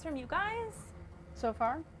questions from you guys? So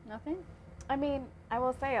far, nothing? I mean, I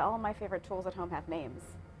will say all my favorite tools at home have names.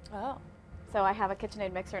 Oh. So I have a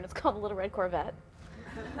KitchenAid mixer, and it's called the Little Red Corvette.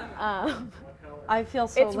 I feel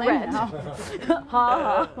so It's lame red. now.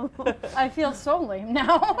 I feel so lame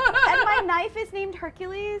now. And my knife is named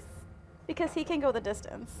Hercules because he can go the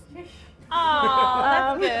distance.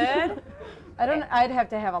 Oh, that's good. I'd have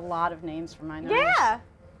to have a lot of names for my knives. Yeah.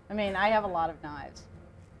 I mean, I have a lot of knives.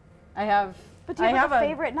 But do you have a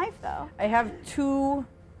favorite knife, though? I have 2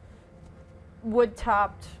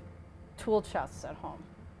 wood-topped tool chests at home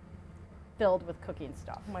filled with cooking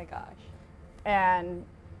stuff. Oh my gosh. And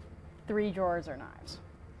 3 drawers are knives.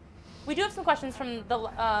 We do have some questions from the,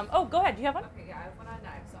 oh, go ahead, do you have one? Okay, yeah, I have one on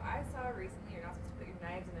knives. So I saw recently you're not supposed to put your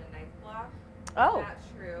knives in a knife block. Oh. Is that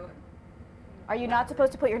true? Are you not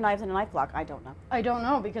supposed to put your knives in a knife block? I don't know. I don't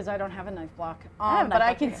know because I don't have a knife block. have a knife but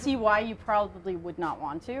I block can here. see why you probably would not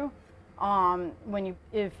want to.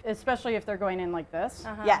 Especially if they're going in like this.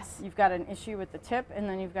 Yes. You've got an issue with the tip, and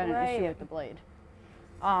then you've got an issue with the blade.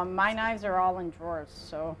 My knives are all in drawers,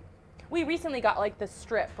 so. We recently got like the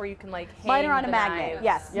strip where you can like hang Mine are on a the magnet. knives.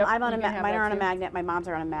 Yes. Yep, Mine you can have are that on a too. magnet. My mom's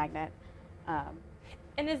are on a magnet.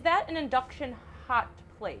 And is that an induction hot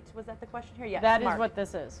plate? Was that the question here? Yes. That is Mark. what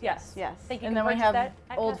this is. Yes. Yes. Think you And can then we purchase have that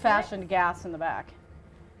at old-fashioned gas in the back.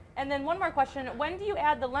 And then one more question. When do you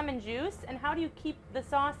add the lemon juice and how do you keep the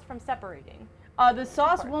sauce from separating? The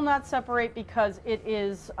sauce will not separate because it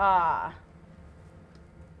is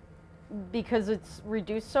because it's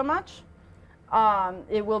reduced so much.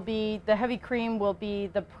 It will be the heavy cream will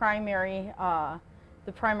be the primary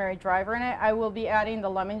driver in it. I will be adding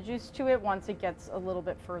the lemon juice to it once it gets a little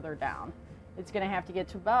bit further down. It's going to have to get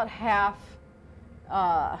to about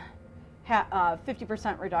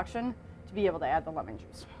 50% reduction to be able to add the lemon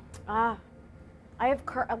juice. I have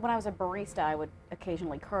when I was a barista, I would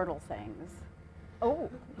occasionally curdle things. Oh.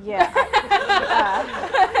 Yeah.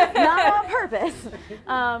 Not on purpose.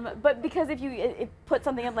 But because if you put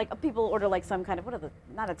something in, like people order like some kind of,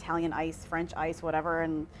 not Italian ice, French ice, whatever,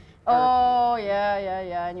 and. Oh,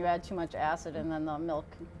 yeah. And you add too much acid and then the milk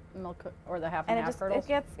or the half and half curdles.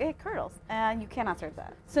 It curdles, and you cannot serve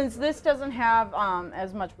that. Since this doesn't have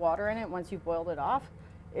as much water in it, once you've boiled it off,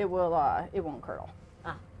 it won't curdle.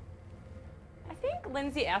 I think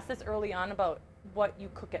Lindsay asked this early on about what you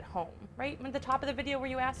cook at home, right? At the top of the video, were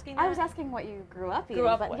you asking that? I was asking what you grew up eating.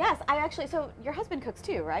 with. Yes, I actually. So your husband cooks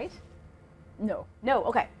too, right? No. No.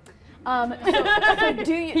 Okay. So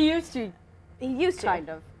do you? He used to. He used to. Kind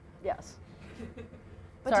of. Yes.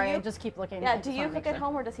 But Sorry, do you, I just keep looking. Yeah. Do you cook at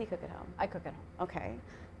home or does he cook at home? I cook at home. Okay.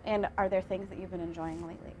 And are there things that you've been enjoying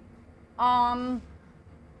lately?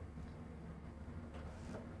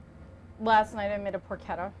 Last night I made a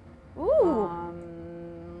porchetta. Ooh.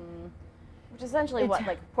 Which is essentially It's- what,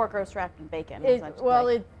 like pork roast wrapped in bacon.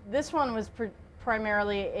 This one was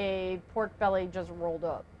primarily a pork belly just rolled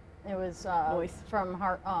up. It was from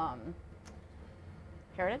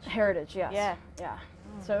Heritage. Heritage, yes. Yeah. Yeah.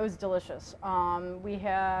 So it was delicious. We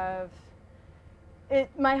have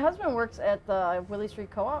my husband works at the Willie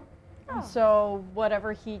Street Co-op. Oh. So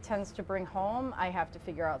whatever he tends to bring home, I have to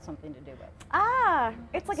figure out something to do with. Ah,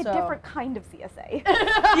 it's like a So- different kind of CSA.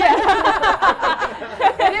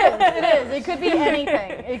 It is. It could be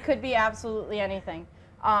anything. It could be absolutely anything.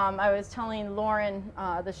 I was telling Lauren,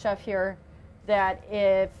 the chef here, that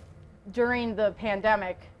if during the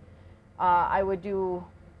pandemic, I would do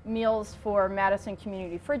meals for Madison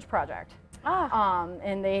Community Fridge Project.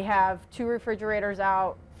 And they have 2 refrigerators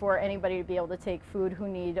out for anybody to be able to take food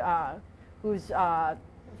who's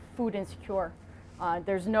food insecure.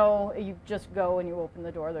 You just go and you open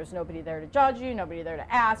the door. There's nobody there to judge you, nobody there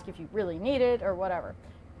to ask if you really need it or whatever.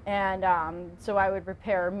 And so I would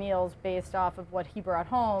prepare meals based off of what he brought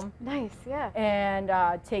home. Nice, yeah. And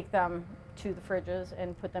take them to the fridges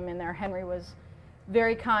and put them in there. Henry was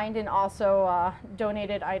very kind and also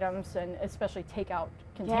donated items and especially takeout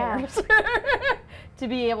containers to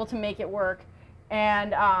be able to make it work.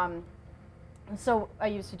 And so I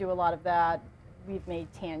used to do a lot of that. We've made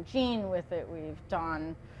tangine with it. We've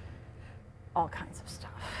done all kinds of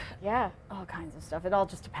stuff. Yeah. All kinds of stuff. It all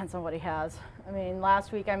just depends on what he has. I mean,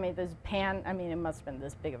 last week I made this pan, it must have been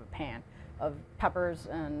this big of a pan of peppers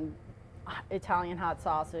and Italian hot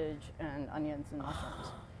sausage and onions and mushrooms.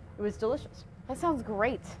 It was delicious. That sounds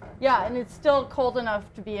great. Yeah, and it's still cold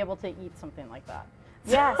enough to be able to eat something like that.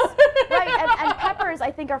 Yes, right. And peppers,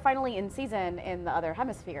 I think, are finally in season in the other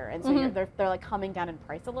hemisphere, and so they're like coming down in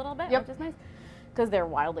price a little bit, which is nice, because they're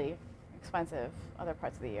wildly expensive other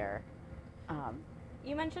parts of the year.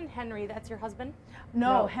 You mentioned Henry. That's your husband?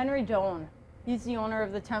 No, Henry Doan. He's the owner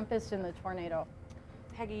of the Tempest and the Tornado.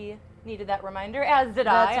 Peggy needed that reminder, as did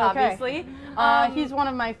That's I, okay. obviously. He's one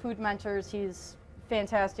of my food mentors. He's a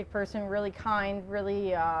fantastic person, really kind,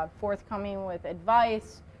 really forthcoming with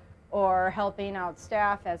advice or helping out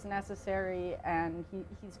staff as necessary, and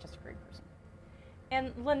he's just a great person.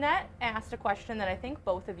 And Lynette asked a question that I think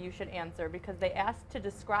both of you should answer because they asked to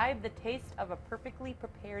describe the taste of a perfectly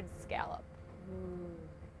prepared scallop.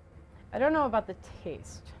 I don't know about the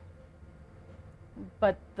taste,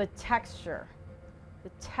 but the texture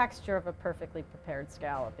of a perfectly prepared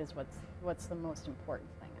scallop is what's the most important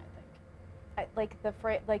thing, I think.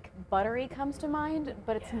 Like buttery comes to mind,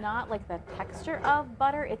 but it's not like the texture of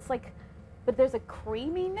butter. It's like but there's a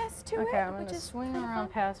creaminess to it. Okay, I'm going which to is swing kinda around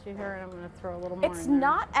fun. past you here, and I'm going to throw a little more It's in there.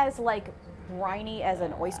 not as like briny as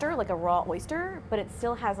an oyster, like a raw oyster, but it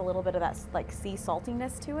still has a little bit of that like sea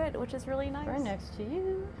saltiness to it, which is really nice. Right next to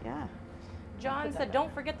you. Yeah. John said,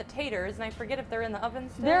 don't forget the taters, and I forget if they're in the oven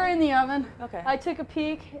still. They're in the oven. Okay. I took a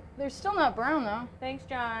peek. They're still not brown, though. Thanks,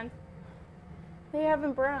 John. They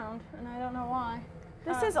haven't browned, and I don't know why.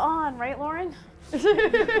 This is on, right, Lauren?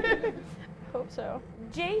 Hope so.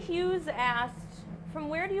 Jay Hughes asked, from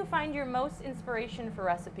where do you find your most inspiration for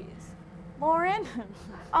recipes? Lauren?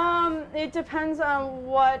 It depends on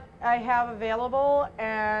what I have available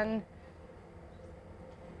and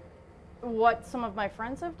what some of my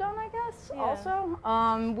friends have done, I guess, Yeah. also.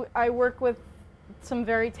 I work with some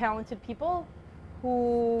very talented people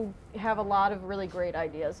who have a lot of really great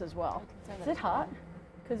ideas as well. Is it hot?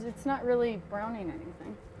 Because it's not really browning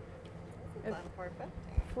anything. It's on 450.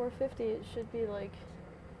 450, it should be like,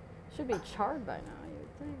 should be charred by now, you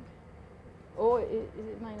would think. Oh,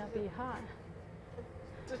 it might not be hot.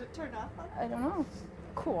 Did it turn off? I don't know.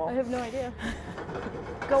 Cool. I have no idea.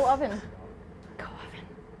 Go oven. Go oven.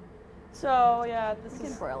 So yeah,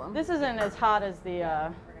 this isn't as hot as the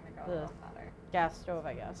gas stove,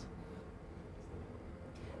 I guess.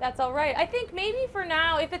 That's all right. I think maybe for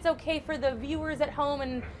now, if it's okay for the viewers at home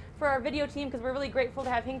and for our video team, because we're really grateful to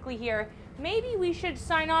have Hinckley here, maybe we should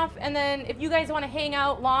sign off, and then if you guys want to hang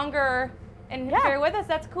out longer and bear with us,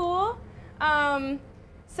 that's cool.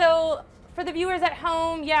 So for the viewers at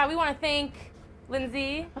home, yeah, we want to thank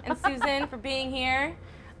Lindsay and Susan for being here.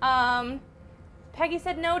 Peggy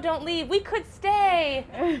said, no, don't leave. We could stay.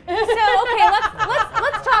 So, okay,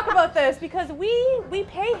 let's talk about this, because we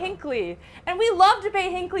pay Hinckley, and we love to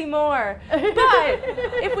pay Hinckley more. But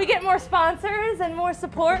if we get more sponsors and more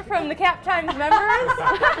support from the Cap Times members,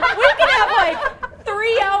 we can have like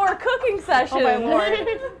 3-hour cooking sessions. Oh my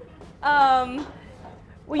Lord.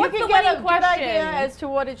 Well, you can get a good idea as to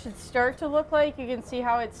what it should start to look like. You can see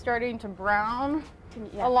how it's starting to brown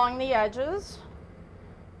along the edges,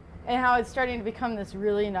 and how it's starting to become this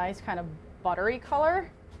really nice kind of buttery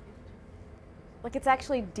color. Like it's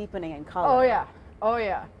actually deepening in color. Oh yeah, oh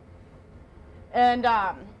yeah. And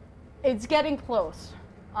it's getting close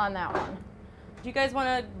on that one. Do you guys want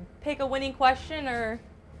to pick a winning question, or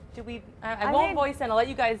do we? I won't voice in. I'll let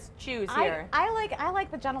you guys choose here. I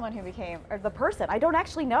like the gentleman who became, or the person. I don't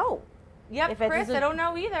actually know. Yep, Chris. I don't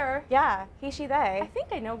know either. Yeah, he, she, they. I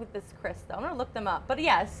think I know this Chris though. I'm gonna look them up. But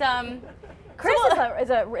yes, Chris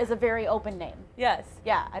is a very open name. Yes.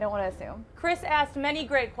 Yeah, I don't want to assume. Chris asked many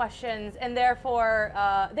great questions, and therefore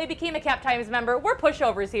they became a Cap Times member. We're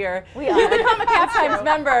pushovers here. We are. You become a Cap Times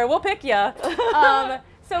member, we'll pick you.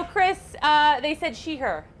 So Chris, they said she,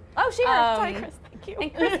 her. Oh, she, her. Sorry, Chris. Thank you.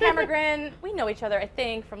 And Chris Hammergren, we know each other, I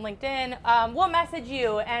think, from LinkedIn. We'll message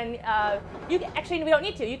you, and you can, actually, we don't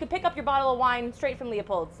need to. You can pick up your bottle of wine straight from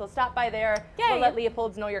Leopold's. So stop by there. We'll let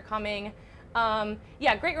Leopold's know you're coming.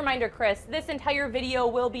 Yeah, great reminder, Chris. This entire video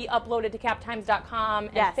will be uploaded to captimes.com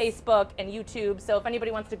and Facebook and YouTube. So if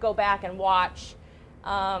anybody wants to go back and watch,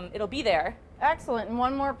 it'll be there. Excellent. And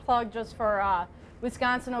one more plug just for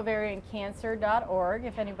WisconsinOvarianCancer.org.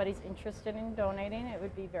 If anybody's interested in donating, it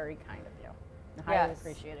would be very kind of you. Highly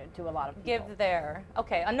appreciated to a lot of people. Give there.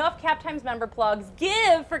 Okay, enough Cap Times member plugs.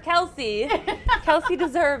 Give for Kelsey. Kelsey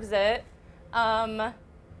deserves it.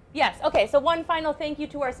 Yes, okay, so one final thank you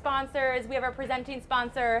to our sponsors. We have our presenting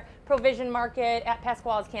sponsor, Provision Market at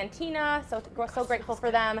Pasquale's Cantina, so we're so grateful for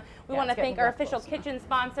them. We want to thank our official kitchen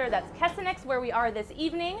sponsor, that's Kessenix, where we are this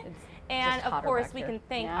evening. And of course, we can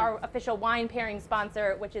thank our official wine pairing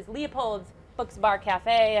sponsor, which is Leopold's Books Bar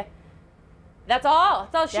Cafe. That's all.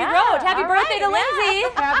 That's all she wrote. Happy birthday to Lindsay.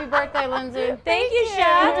 Happy birthday, Lindsay. Thank you,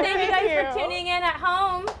 Chef. Thank you guys for tuning in at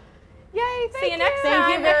home. Yay, See you next time.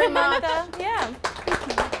 Thank you very next much. month. Yeah.